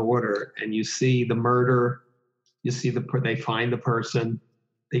Law and Order, and you see the murder, they find the person,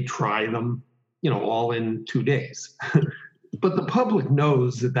 they try them, all in 2 days. But the public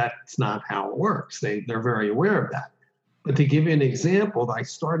knows that that's not how it works. They're very aware of that. But to give you an example, I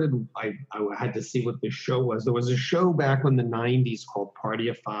had to see what this show was. There was a show back in the 90s called Party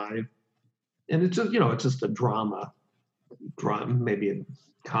of Five. And it's just, it's just a drama, maybe a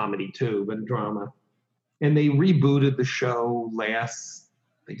comedy too, but a drama. And they rebooted the show I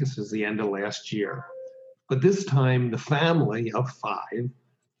think this was the end of last year. But this time, the family of five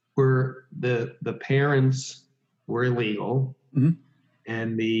were the parents were illegal, mm-hmm.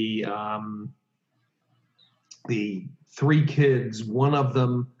 and the three kids, one of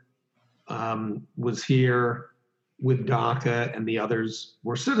them was here with DACA, and the others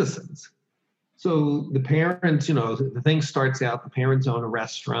were citizens. So the parents, the thing starts out, the parents own a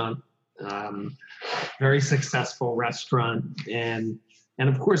restaurant, very successful restaurant. And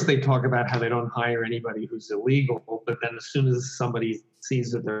of course they talk about how they don't hire anybody who's illegal, but then as soon as somebody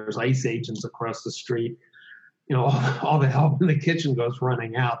sees that there's ICE agents across the street, all the help in the kitchen goes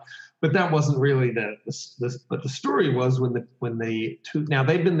running out. But that wasn't really but the story was now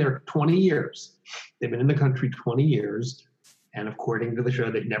they've been there 20 years. They've been in the country 20 years. And according to the show,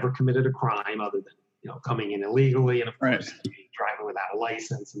 they've never committed a crime other than, coming in illegally and of course driving without a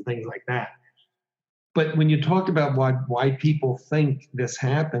license and things like that. But when you talk about why people think this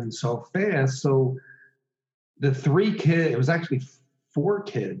happened so fast, so the 3 kids, it was actually 4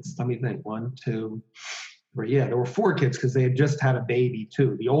 kids. Let me think, 1, 2, 3. Yeah, there were 4 kids because they had just had a baby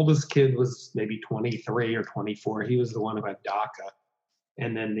too. The oldest kid was maybe 23 or 24. He was the one who had DACA.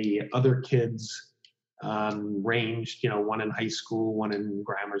 And then the other kids ranged, one in high school, one in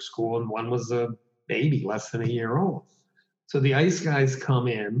grammar school, and one was a baby less than a year old. So the ICE guys come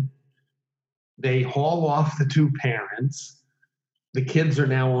in, they haul off the 2 parents. The kids are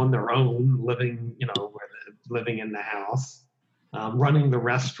now on their own, living in the house, running the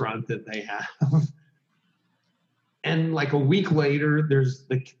restaurant that they have. And like a week later, there's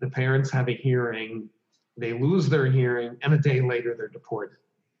the parents have a hearing, they lose their hearing, and a day later they're deported.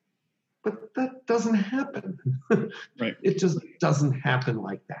 But that doesn't happen. Right. It just doesn't happen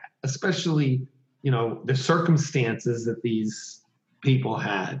like that, especially, the circumstances that these people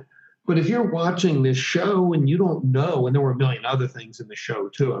had. But if you're watching this show and you don't know, and there were a million other things in the show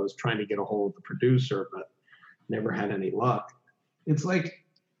too, I was trying to get a hold of the producer, but never had any luck. It's like,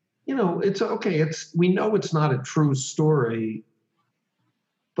 it's okay. We know it's not a true story,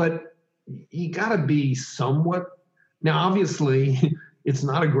 but you got to be somewhat. Now, obviously, it's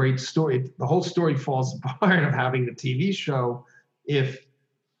not a great story. The whole story falls apart of having the TV show if,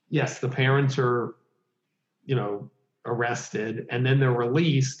 yes, the parents are, arrested and then they're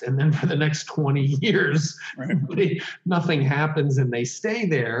released, and then for the next 20 years, nothing happens and they stay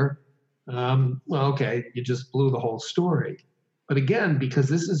there. Well, okay, you just blew the whole story. But again, because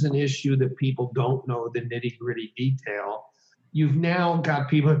this is an issue that people don't know the nitty-gritty detail, you've now got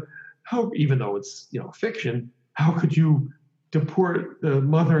people, even though it's fiction, how could you deport the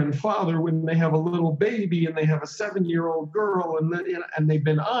mother and father when they have a little baby and they have a 7-year-old girl and they've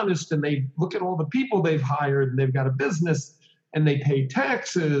been honest and they look at all the people they've hired and they've got a business and they pay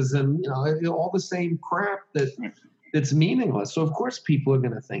taxes and all the same crap that's meaningless. So of course people are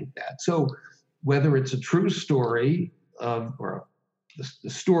going to think that. So whether it's a true story or the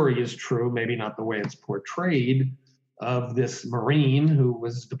story is true, maybe not the way it's portrayed, of this Marine who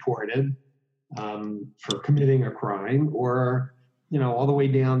was deported for committing a crime, or all the way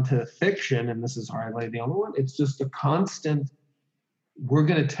down to fiction, and this is hardly the only one. It's just a constant, we're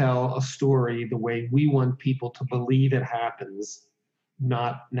going to tell a story the way we want people to believe it happens,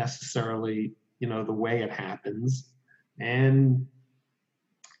 not necessarily the way it happens. And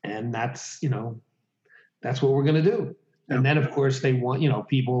that's that's what we're going to do. And then of course they want,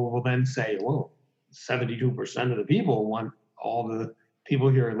 people will then say, well, 72% of the people want all the people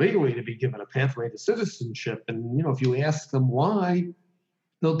here illegally to be given a pathway to citizenship. And, if you ask them why,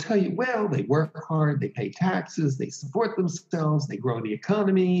 they'll tell you, well, they work hard, they pay taxes, they support themselves, they grow the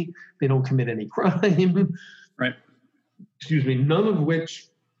economy, they don't commit any crime. Right. Excuse me, none of which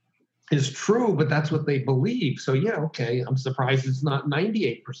is true, but that's what they believe. So yeah, okay, I'm surprised it's not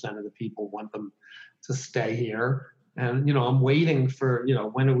 98% of the people want them to stay here. And, I'm waiting for,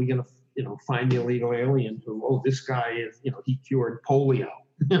 when are we going to find the illegal alien who, this guy is, he cured polio,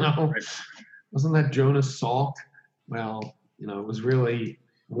 Right. Wasn't that Jonas Salk? Well, it was really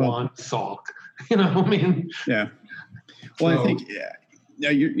Juan Salk, I mean. Yeah. Well, I think,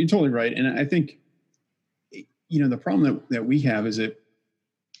 you're totally right. And I think, the problem that we have is that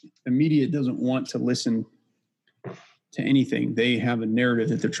the media doesn't want to listen to anything. They have a narrative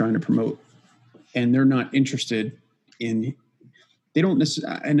that they're trying to promote, and they're not interested in. They don't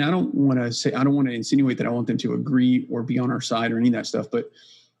necessarily, and I don't want to insinuate that I want them to agree or be on our side or any of that stuff, but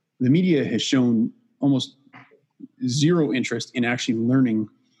the media has shown almost zero interest in actually learning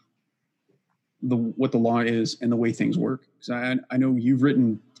what the law is and the way things work. Because I know you've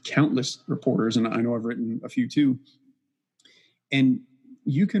written countless reporters, and I know I've written a few too, and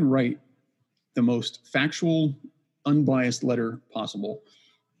you can write the most factual, unbiased letter possible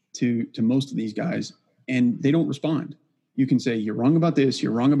to most of these guys, and they don't respond. You can say, you're wrong about this,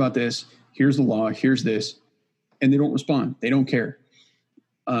 you're wrong about this, here's the law, here's this, and they don't respond. They don't care.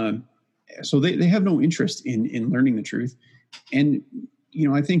 So they have no interest in learning the truth. And,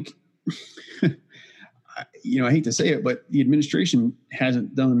 I think I hate to say it, but the administration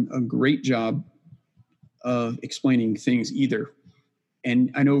hasn't done a great job of explaining things either.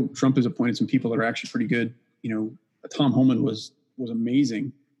 And I know Trump has appointed some people that are actually pretty good. Tom Homan was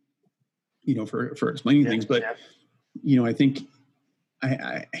amazing, for explaining things. But, I think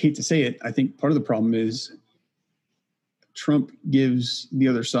I hate to say it. I think part of the problem is Trump gives the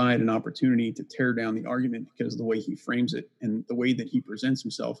other side an opportunity to tear down the argument because of the way he frames it and the way that he presents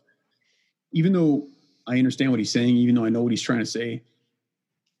himself. Even though I understand what he's saying, even though I know what he's trying to say,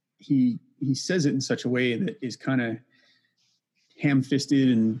 he says it in such a way that is kind of ham-fisted,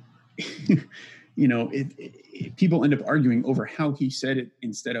 and people end up arguing over how he said it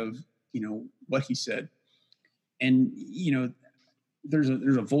instead of what he said. And there's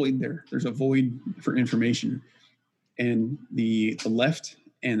a void there. There's a void for information, and the left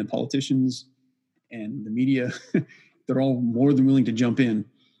and the politicians and the media they're all more than willing to jump in,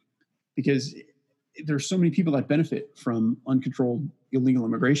 because there's so many people that benefit from uncontrolled illegal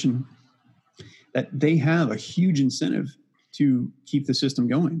immigration that they have a huge incentive to keep the system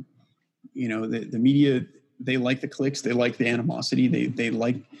going. The media, they like the clicks, they like the animosity, they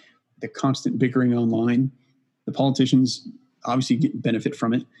like the constant bickering online. The politicians obviously benefit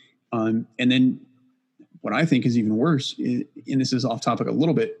from it. And then what I think is even worse, and this is off topic a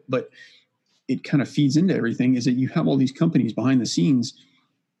little bit, but it kind of feeds into everything, is that you have all these companies behind the scenes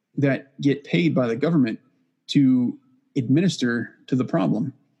that get paid by the government to administer to the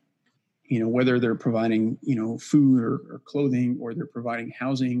problem. Whether they're providing, food or clothing, or they're providing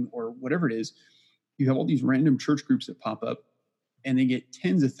housing or whatever it is, you have all these random church groups that pop up and they get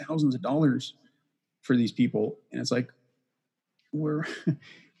tens of thousands of dollars for these people. And it's like,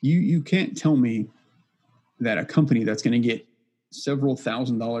 you can't tell me that a company that's going to get several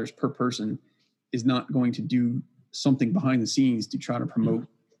 $1,000s per person is not going to do something behind the scenes to try to promote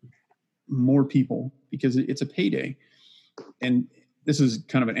more people, because it's a payday. And this is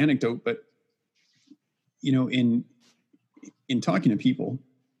kind of an anecdote, but in talking to people,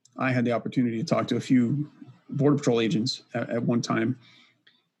 I had the opportunity to talk to a few Border Patrol agents at one time,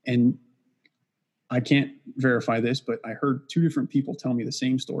 and I can't verify this, but I heard two different people tell me the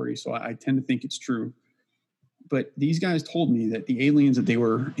same story, so I tend to think it's true. But these guys told me that the aliens that they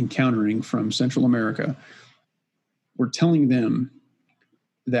were encountering from Central America were telling them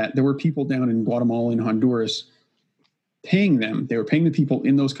that there were people down in Guatemala and Honduras paying them. They were paying the people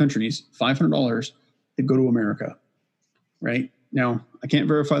in those countries $500 to go to America. Right? Now, I can't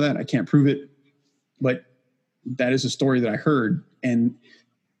verify that. I can't prove it. But that is a story that I heard. And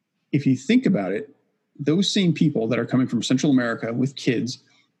if you think about it, those same people that are coming from Central America with kids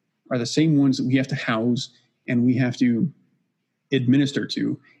are the same ones that we have to house and we have to administer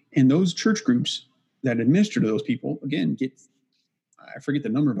to. And those church groups that administer to those people, again, get, I forget the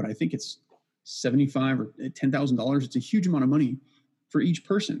number, but I think it's $75,000 or $10,000. It's a huge amount of money for each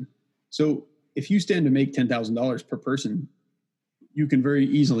person. So if you stand to make $10,000 per person, you can very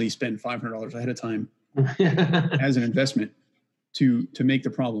easily spend $500 ahead of time as an investment to make the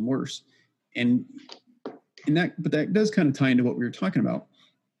problem worse. And that does kind of tie into what we were talking about,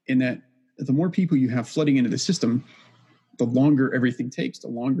 in that the more people you have flooding into the system, the longer everything takes, the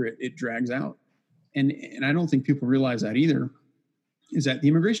longer it drags out. And I don't think people realize that either, is that the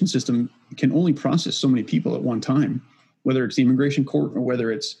immigration system can only process so many people at one time, whether it's the immigration court or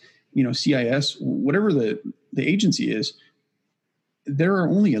whether it's, CIS, whatever the agency is. There are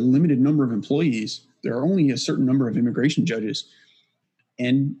only a limited number of employees. There are only a certain number of immigration judges.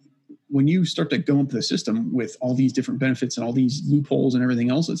 And when you start to go into the system with all these different benefits and all these loopholes and everything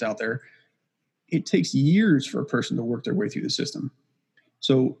else that's out there, it takes years for a person to work their way through the system.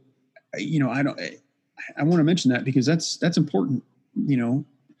 So, I want to mention that because that's important.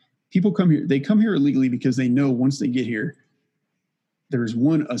 People come here, they come here illegally because they know once they get here, there's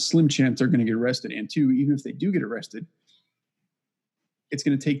a slim chance they're going to get arrested. And two, even if they do get arrested, it's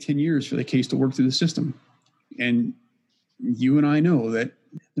going to take 10 years for the case to work through the system. And you and I know that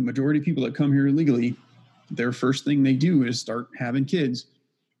the majority of people that come here illegally, their first thing they do is start having kids.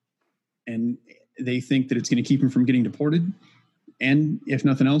 And they think that it's going to keep them from getting deported. And if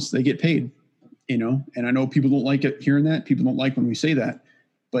nothing else, they get paid, and I know people don't like it hearing that. People don't like when we say that.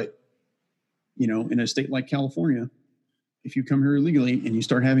 But, in a state like California, if you come here illegally and you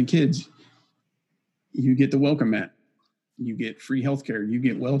start having kids, you get the welcome mat. You get free healthcare, you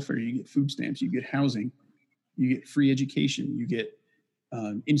get welfare, you get food stamps, you get housing, you get free education, you get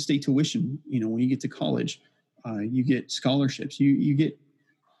in-state tuition, when you get to college, you get scholarships, you get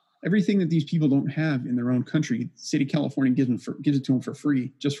everything that these people don't have in their own country. The state of California gives it to them for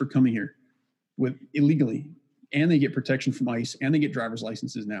free just for coming here illegally. And they get protection from ICE and they get driver's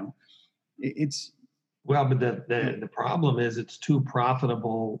licenses now. It's Well, but the problem is it's too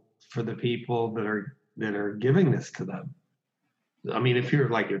profitable for the people that are giving this to them. I mean, if you're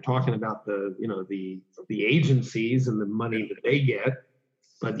talking about the agencies and the money that they get,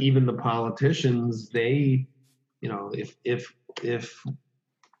 but even the politicians, they, if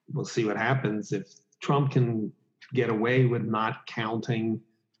we'll see what happens if Trump can get away with not counting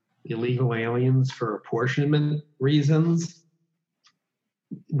illegal aliens for apportionment reasons,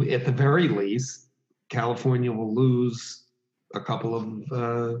 at the very least, California will lose a couple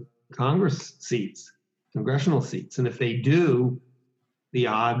of congressional seats. And if they do, the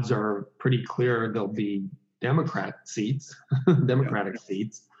odds are pretty clear they'll be Democratic seats.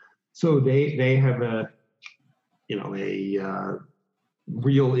 So they have a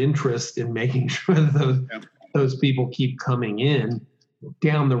real interest in making sure that those people keep coming in.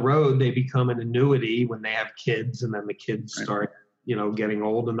 Down the road, they become an annuity when they have kids, and then the kids start, getting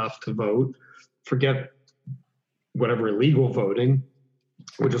old enough to vote. Forget whatever illegal voting.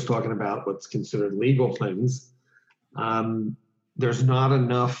 We're just talking about what's considered legal things. There's not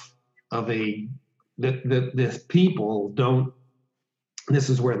enough of the people don't. This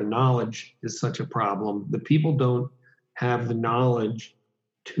is where the knowledge is such a problem. The people don't have the knowledge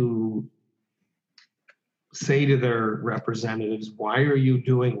to say to their representatives, why are you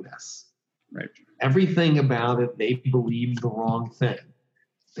doing this? Right. Everything about it, they believe the wrong thing.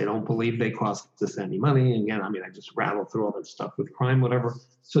 They don't believe they cost us any money. And again, I just rattle through all that stuff with crime, whatever.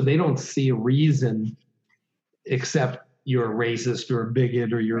 So they don't see a reason except you're a racist or a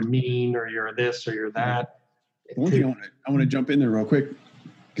bigot or you're mean or you're this or you're that. One thing I want to jump in there real quick,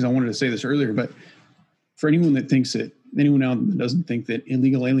 because I wanted to say this earlier, but for anyone out that doesn't think that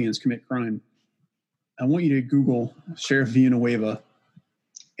illegal aliens commit crime, I want you to Google Sheriff Villanueva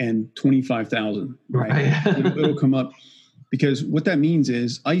and 25,000. Right? It'll come up, because what that means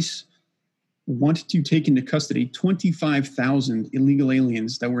is ICE wanted to take into custody 25,000 illegal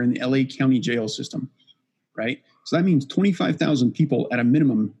aliens that were in the LA County jail system. Right? So that means 25,000 people at a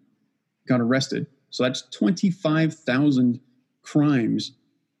minimum got arrested. So that's 25,000 crimes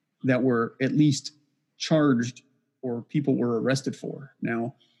that were at least charged or people were arrested for.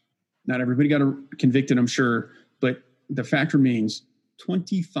 Now, not everybody got convicted, I'm sure, but the fact remains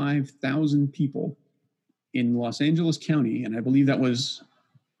 25,000 people in Los Angeles County, and I believe that was,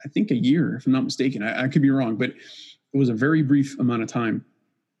 I think, a year, if I'm not mistaken. I could be wrong, but it was a very brief amount of time.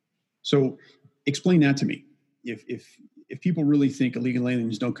 So explain that to me. If people really think illegal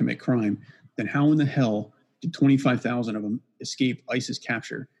aliens don't commit crime, then how in the hell did 25,000 of them escape ICE's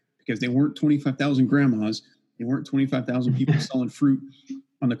capture? Because they weren't 25,000 grandmas. They weren't 25,000 people selling fruit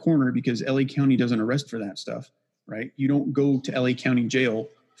on the corner, because LA County doesn't arrest for that stuff, right? You don't go to LA County jail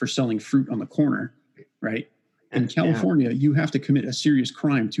for selling fruit on the corner, right? In California, you have to commit a serious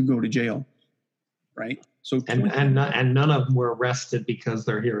crime to go to jail, right? So and none of them were arrested because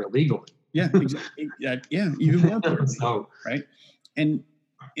they're here illegally. Yeah, exactly. Even more important. So, right? And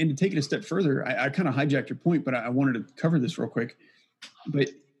to take it a step further, I kind of hijacked your point, but I wanted to cover this real quick. But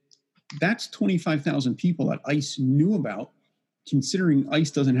that's 25,000 people that ICE knew about, considering ICE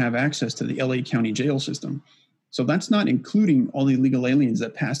doesn't have access to the LA County jail system. So that's not including all the illegal aliens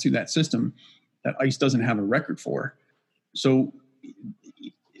that pass through that system that ICE doesn't have a record for. So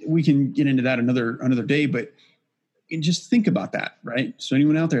we can get into that another day, but just think about that, right? So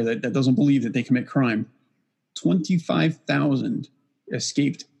anyone out there that doesn't believe that they commit crime, 25,000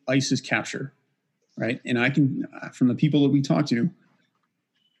 escaped ICE's capture, right? And I can, from the people that we talk to,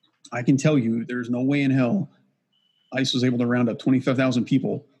 I can tell you there's no way in hell ICE was able to round up 25,000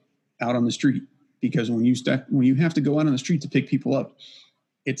 people out on the street, because when you have to go out on the street to pick people up,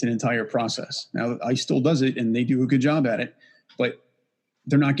 it's an entire process. Now, ICE still does it, and they do a good job at it, but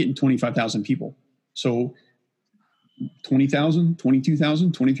they're not getting 25,000 people. So 20,000,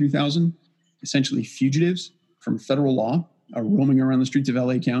 22,000, 23,000, essentially fugitives from federal law are roaming around the streets of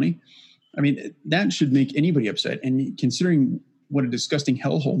LA County. I mean, that should make anybody upset. And considering what a disgusting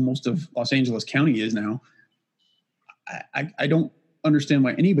hellhole most of Los Angeles County is now, I don't understand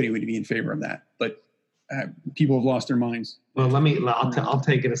why anybody would be in favor of that. But people have lost their minds. Well, I'll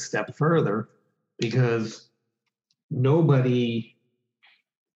take it a step further, because nobody,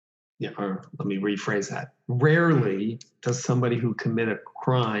 or let me rephrase that. Rarely does somebody who commit a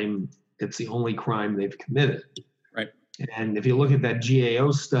crime, it's the only crime they've committed. Right. And if you look at that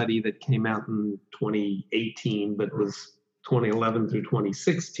GAO study that came out in 2018, but was 2011 through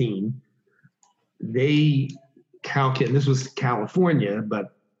 2016, they calculate, this was California,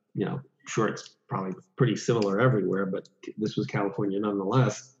 but sure, it's probably pretty similar everywhere, but this was California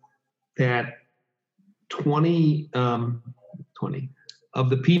nonetheless, that of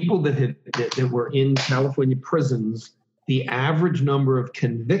the people that were in California prisons, the average number of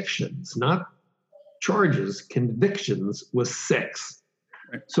convictions, not charges, convictions, was 6.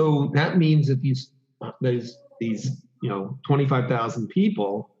 Right. So that means that these 25,000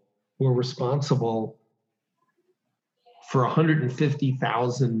 people were responsible for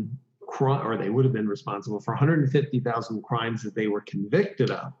 150,000 or they would have been responsible for 150,000 crimes that they were convicted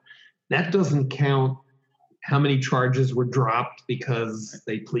of. That doesn't count how many charges were dropped because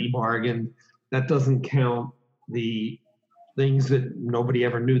they plea bargained. That doesn't count the things that nobody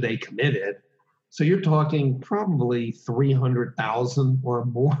ever knew they committed. So you're talking probably 300,000 or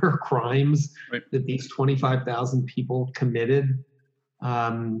more crimes that these 25,000 people committed.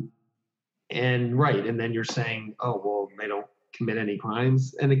 And then you're saying, oh, well, they don't commit any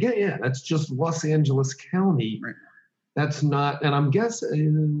crimes. And again, yeah, that's just Los Angeles County. Right. That's not, and I'm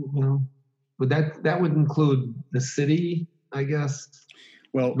guessing, but that would include the city, I guess.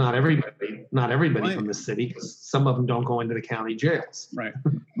 Well, not everybody from the city, because some of them don't go into the county jails. Right.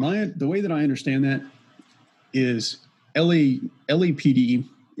 The way that I understand that is LAPD,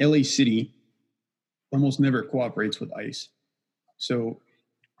 LA City almost never cooperates with ICE. So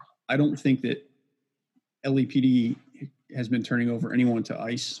I don't think that LAPD has been turning over anyone to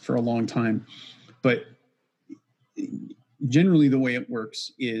ICE for a long time. But generally the way it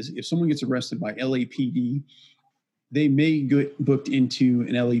works is if someone gets arrested by LAPD, they may get booked into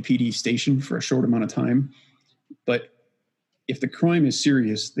an LAPD station for a short amount of time. But if the crime is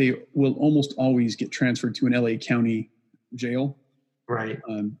serious, they will almost always get transferred to an LA County jail. Right.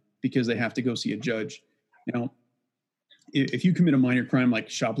 Because they have to go see a judge. Now, if you commit a minor crime like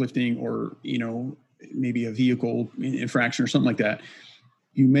shoplifting or, maybe a vehicle infraction or something like that,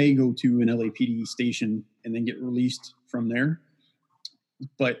 you may go to an LAPD station and then get released from there.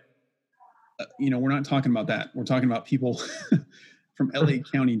 But, we're not talking about that. We're talking about people from LA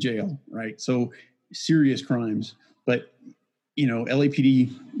County jail, right? So serious crimes. But,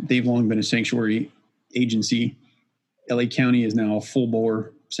 LAPD, they've long been a sanctuary agency. LA County is now a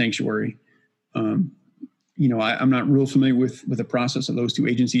full-bore sanctuary. I'm not real familiar with the process of those two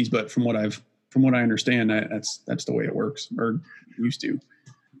agencies, but from what I understand, that's the way it works, or used to.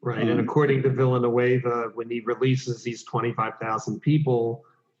 Right, and according to Villanueva, when he releases these 25,000 people,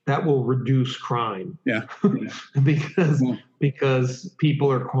 that will reduce crime. Yeah, because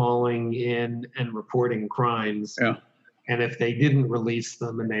people are calling in and reporting crimes. Yeah, and if they didn't release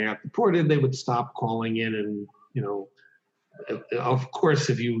them and they got deported, they would stop calling in. And of course,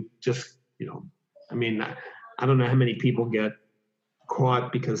 if you just I don't know how many people get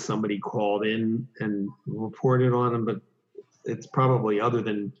caught because somebody called in and reported on them, but it's probably, other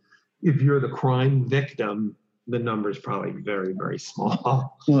than if you're the crime victim, the number is probably very, very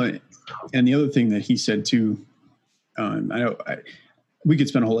small. Well, and the other thing that he said too, we could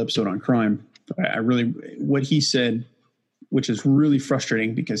spend a whole episode on crime, but what he said, which is really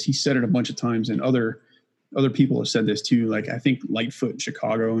frustrating because he said it a bunch of times, and other people have said this too. Like I think Lightfoot in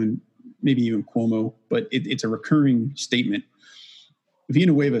Chicago and maybe even Cuomo, but it's a recurring statement.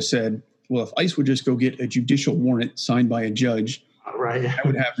 Villanueva said, well, if ICE would just go get a judicial warrant signed by a judge, right, I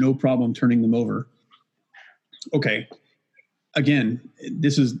would have no problem turning them over. Okay. Again,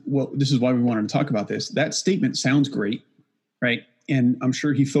 this is why we wanted to talk about this. That statement sounds great, right? And I'm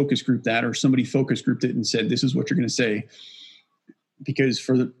sure he focus grouped that, or somebody focus grouped it and said, this is what you're going to say. Because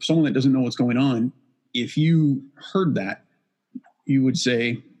for someone that doesn't know what's going on, if you heard that, you would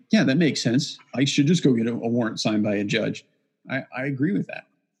say, yeah, that makes sense. I should just go get a warrant signed by a judge. I agree with that.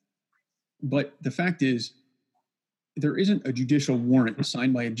 But the fact is, there isn't a judicial warrant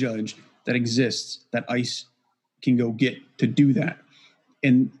signed by a judge that exists that ICE can go get to do that.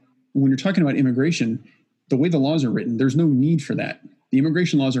 And when you're talking about immigration, the way the laws are written, there's no need for that. The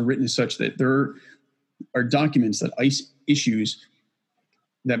immigration laws are written as such that there are documents that ICE issues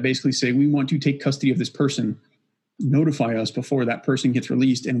that basically say, we want to take custody of this person, notify us before that person gets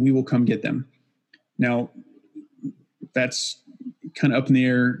released, and we will come get them. Now, that's kind of up in the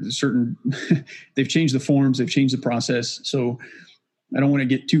air. They've changed the forms, they've changed the process. So I don't want to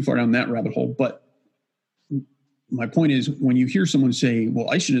get too far down that rabbit hole. But my point is, when you hear someone say, well,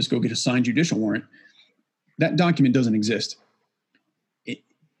 I should just go get a signed judicial warrant, that document doesn't exist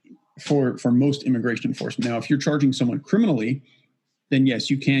for most immigration enforcement. Now, if you're charging someone criminally, then yes,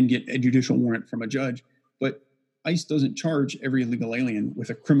 you can get a judicial warrant from a judge. But ICE doesn't charge every illegal alien with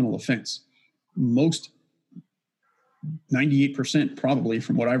a criminal offense. Most 98% probably,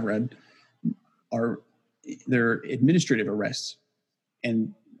 from what I've read, they're administrative arrests,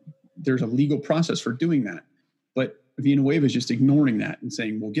 and there's a legal process for doing that. But Villanueva is just ignoring that and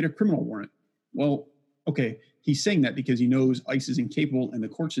saying, well, get a criminal warrant. Well, okay, he's saying that because he knows ICE is incapable and the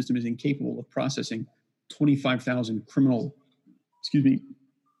court system is incapable of processing 25,000 criminal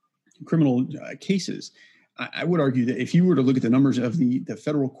cases. I would argue that if you were to look at the numbers of the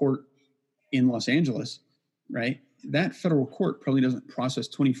federal court in Los Angeles, right, that federal court probably doesn't process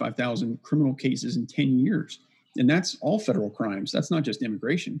 25,000 criminal cases in 10 years. And that's all federal crimes. That's not just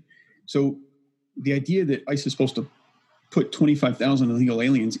immigration. So the idea that ICE is supposed to put 25,000 illegal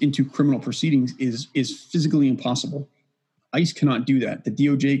aliens into criminal proceedings is physically impossible. ICE cannot do that. The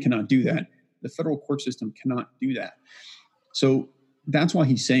DOJ cannot do that. The federal court system cannot do that. So that's why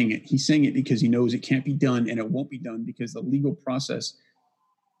he's saying it. He's saying it because he knows it can't be done, and it won't be done because the legal process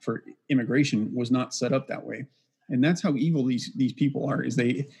for immigration was not set up that way. And that's how evil these people are, is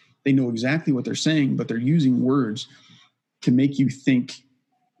they know exactly what they're saying, but they're using words to make you think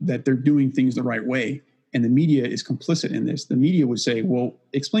that they're doing things the right way. And the media is complicit in this. The media would say, well,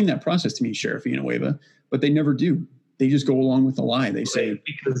 explain that process to me, Sheriff Villanueva, but they never do. They just go along with the lie. They say,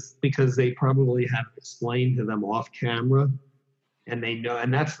 because they probably have explained to them off camera, and they know,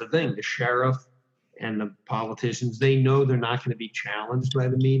 and that's the thing, the sheriff and the politicians, they know they're not going to be challenged by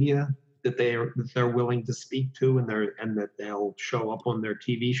the media, that they're willing to speak to, and that they'll show up on their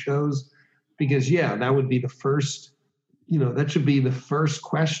TV shows. Because that would be the first, that should be the first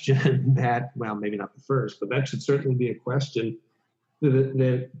question that, well, maybe not the first, but that should certainly be a question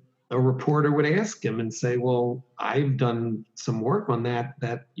that a reporter would ask him and say, well, I've done some work on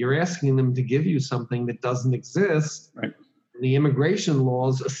that you're asking them to give you something that doesn't exist. Right. The immigration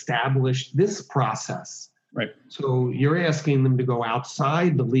laws established this process. Right. So you're asking them to go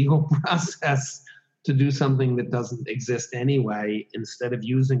outside the legal process to do something that doesn't exist anyway, instead of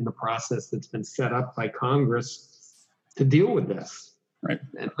using the process that's been set up by Congress to deal with this. Right.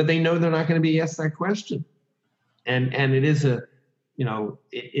 But they know they're not going to be asked that question. And it is the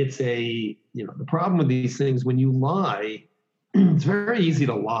problem with these things, when you lie, it's very easy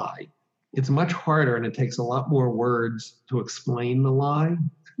to lie. It's much harder, and it takes a lot more words to explain the lie.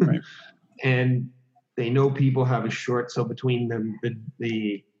 Right. And they know people have a short, so between them,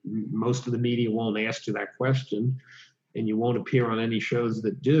 the most of the media won't ask you that question, and you won't appear on any shows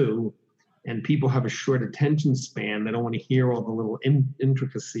that do. And people have a short attention span. They don't want to hear all the little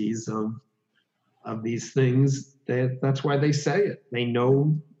intricacies of these things. That's why they say it. They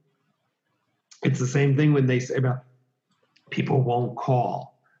know. It's the same thing when they say about people won't call.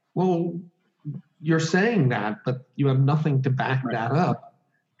 Well, you're saying that, but you have nothing to back that up,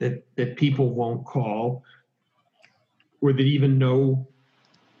 that people won't call, or that even know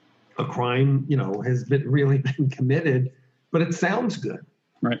a crime, has really been committed, but it sounds good.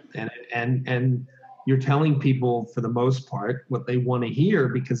 Right. And you're telling people, for the most part, what they want to hear,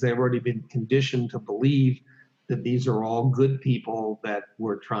 because they've already been conditioned to believe that these are all good people that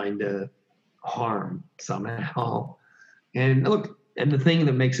we're trying to harm somehow. And look, and the thing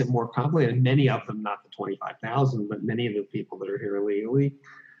that makes it more complicated, many of them, not the 25,000, but many of the people that are here illegally,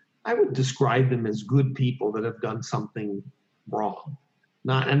 I would describe them as good people that have done something wrong,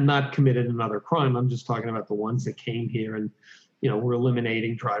 not committed another crime. I'm just talking about the ones that came here and, were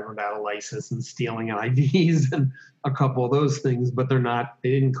eliminating driver without a license and stealing IDs and a couple of those things, but they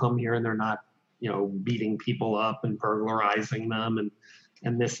didn't come here, and they're not, beating people up and burglarizing them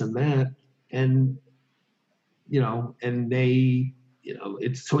and this and that. And, and they,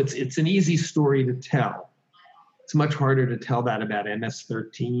 it's an easy story to tell. It's much harder to tell that about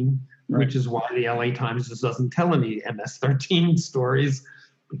MS-13, right, which is why the LA Times just doesn't tell any MS-13 stories,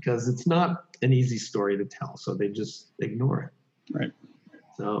 because it's not an easy story to tell. So they just ignore it. Right.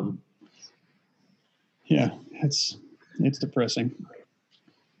 So. Yeah, it's depressing.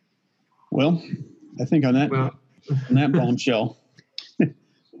 Well, I think on that bombshell,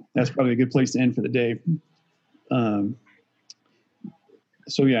 that's probably a good place to end for the day.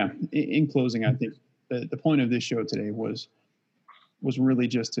 So yeah, in closing, I think the point of this show today was really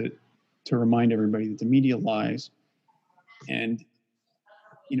just to remind everybody that the media lies, and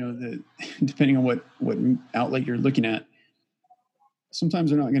depending on what outlet you're looking at, sometimes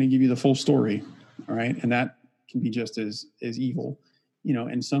they're not going to give you the full story, all right, and that can be just as evil,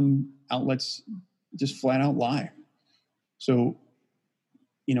 and some outlets just flat out lie. So,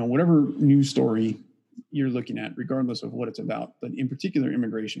 whatever news story you're looking at, regardless of what it's about, but in particular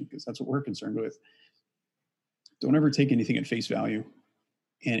immigration, because that's what we're concerned with, don't ever take anything at face value,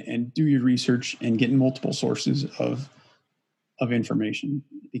 and do your research and get multiple sources of information,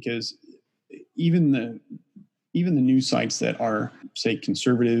 because even the news sites that are, say,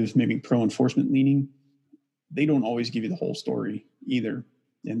 conservative, maybe pro-enforcement leaning, they don't always give you the whole story either,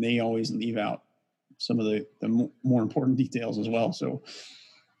 and they always leave out some of the more important details as well. So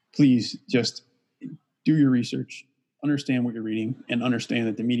please just do your research, understand what you're reading, and understand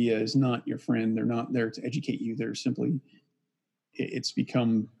that the media is not your friend. They're not there to educate you. They're simply, it's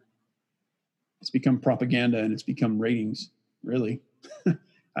become propaganda, and it's become ratings, really.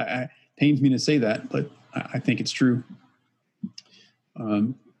 I pains me to say that, but I think it's true.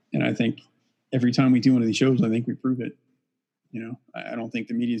 And I think every time we do one of these shows, I think we prove it. I don't think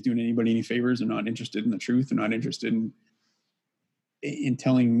the media is doing anybody any favors. They're not interested in the truth. They're not interested in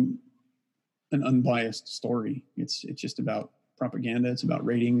telling an unbiased story. It's just about propaganda. It's about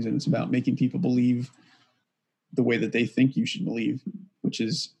ratings, and it's about making people believe the way that they think you should believe, which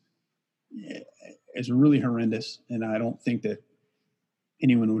is really horrendous. And I don't think that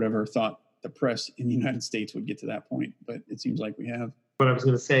anyone would ever thought the press in the United States would get to that point, but it seems like we have. What I was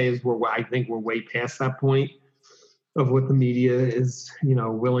going to say is I think we're way past that point of what the media is,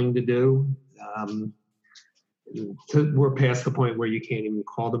 willing to do. We're past the point where you can't even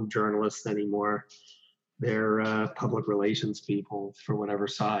call them journalists anymore. They're public relations people for whatever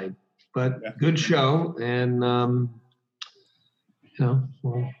side. But good show, and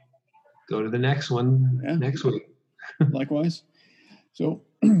we'll go to the next one next week. Likewise. So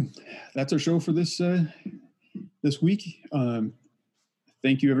that's our show for this week.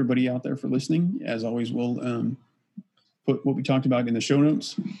 Thank you, everybody out there, for listening. As always, we'll put what we talked about in the show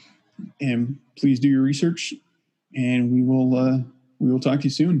notes, and please do your research. And we will talk to you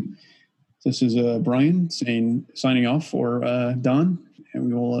soon. This is Brian signing off for Don, and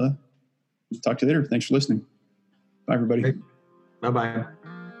we will talk to you later. Thanks for listening. Bye, everybody. Hey. Bye-bye.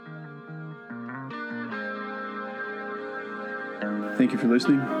 Thank you for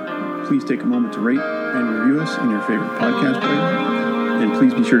listening. Please take a moment to rate and review us in your favorite podcast player. And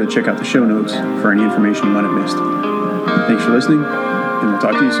please be sure to check out the show notes for any information you might have missed. Thanks for listening, and we'll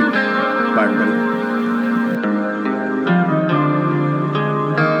talk to you soon. Bye, everybody.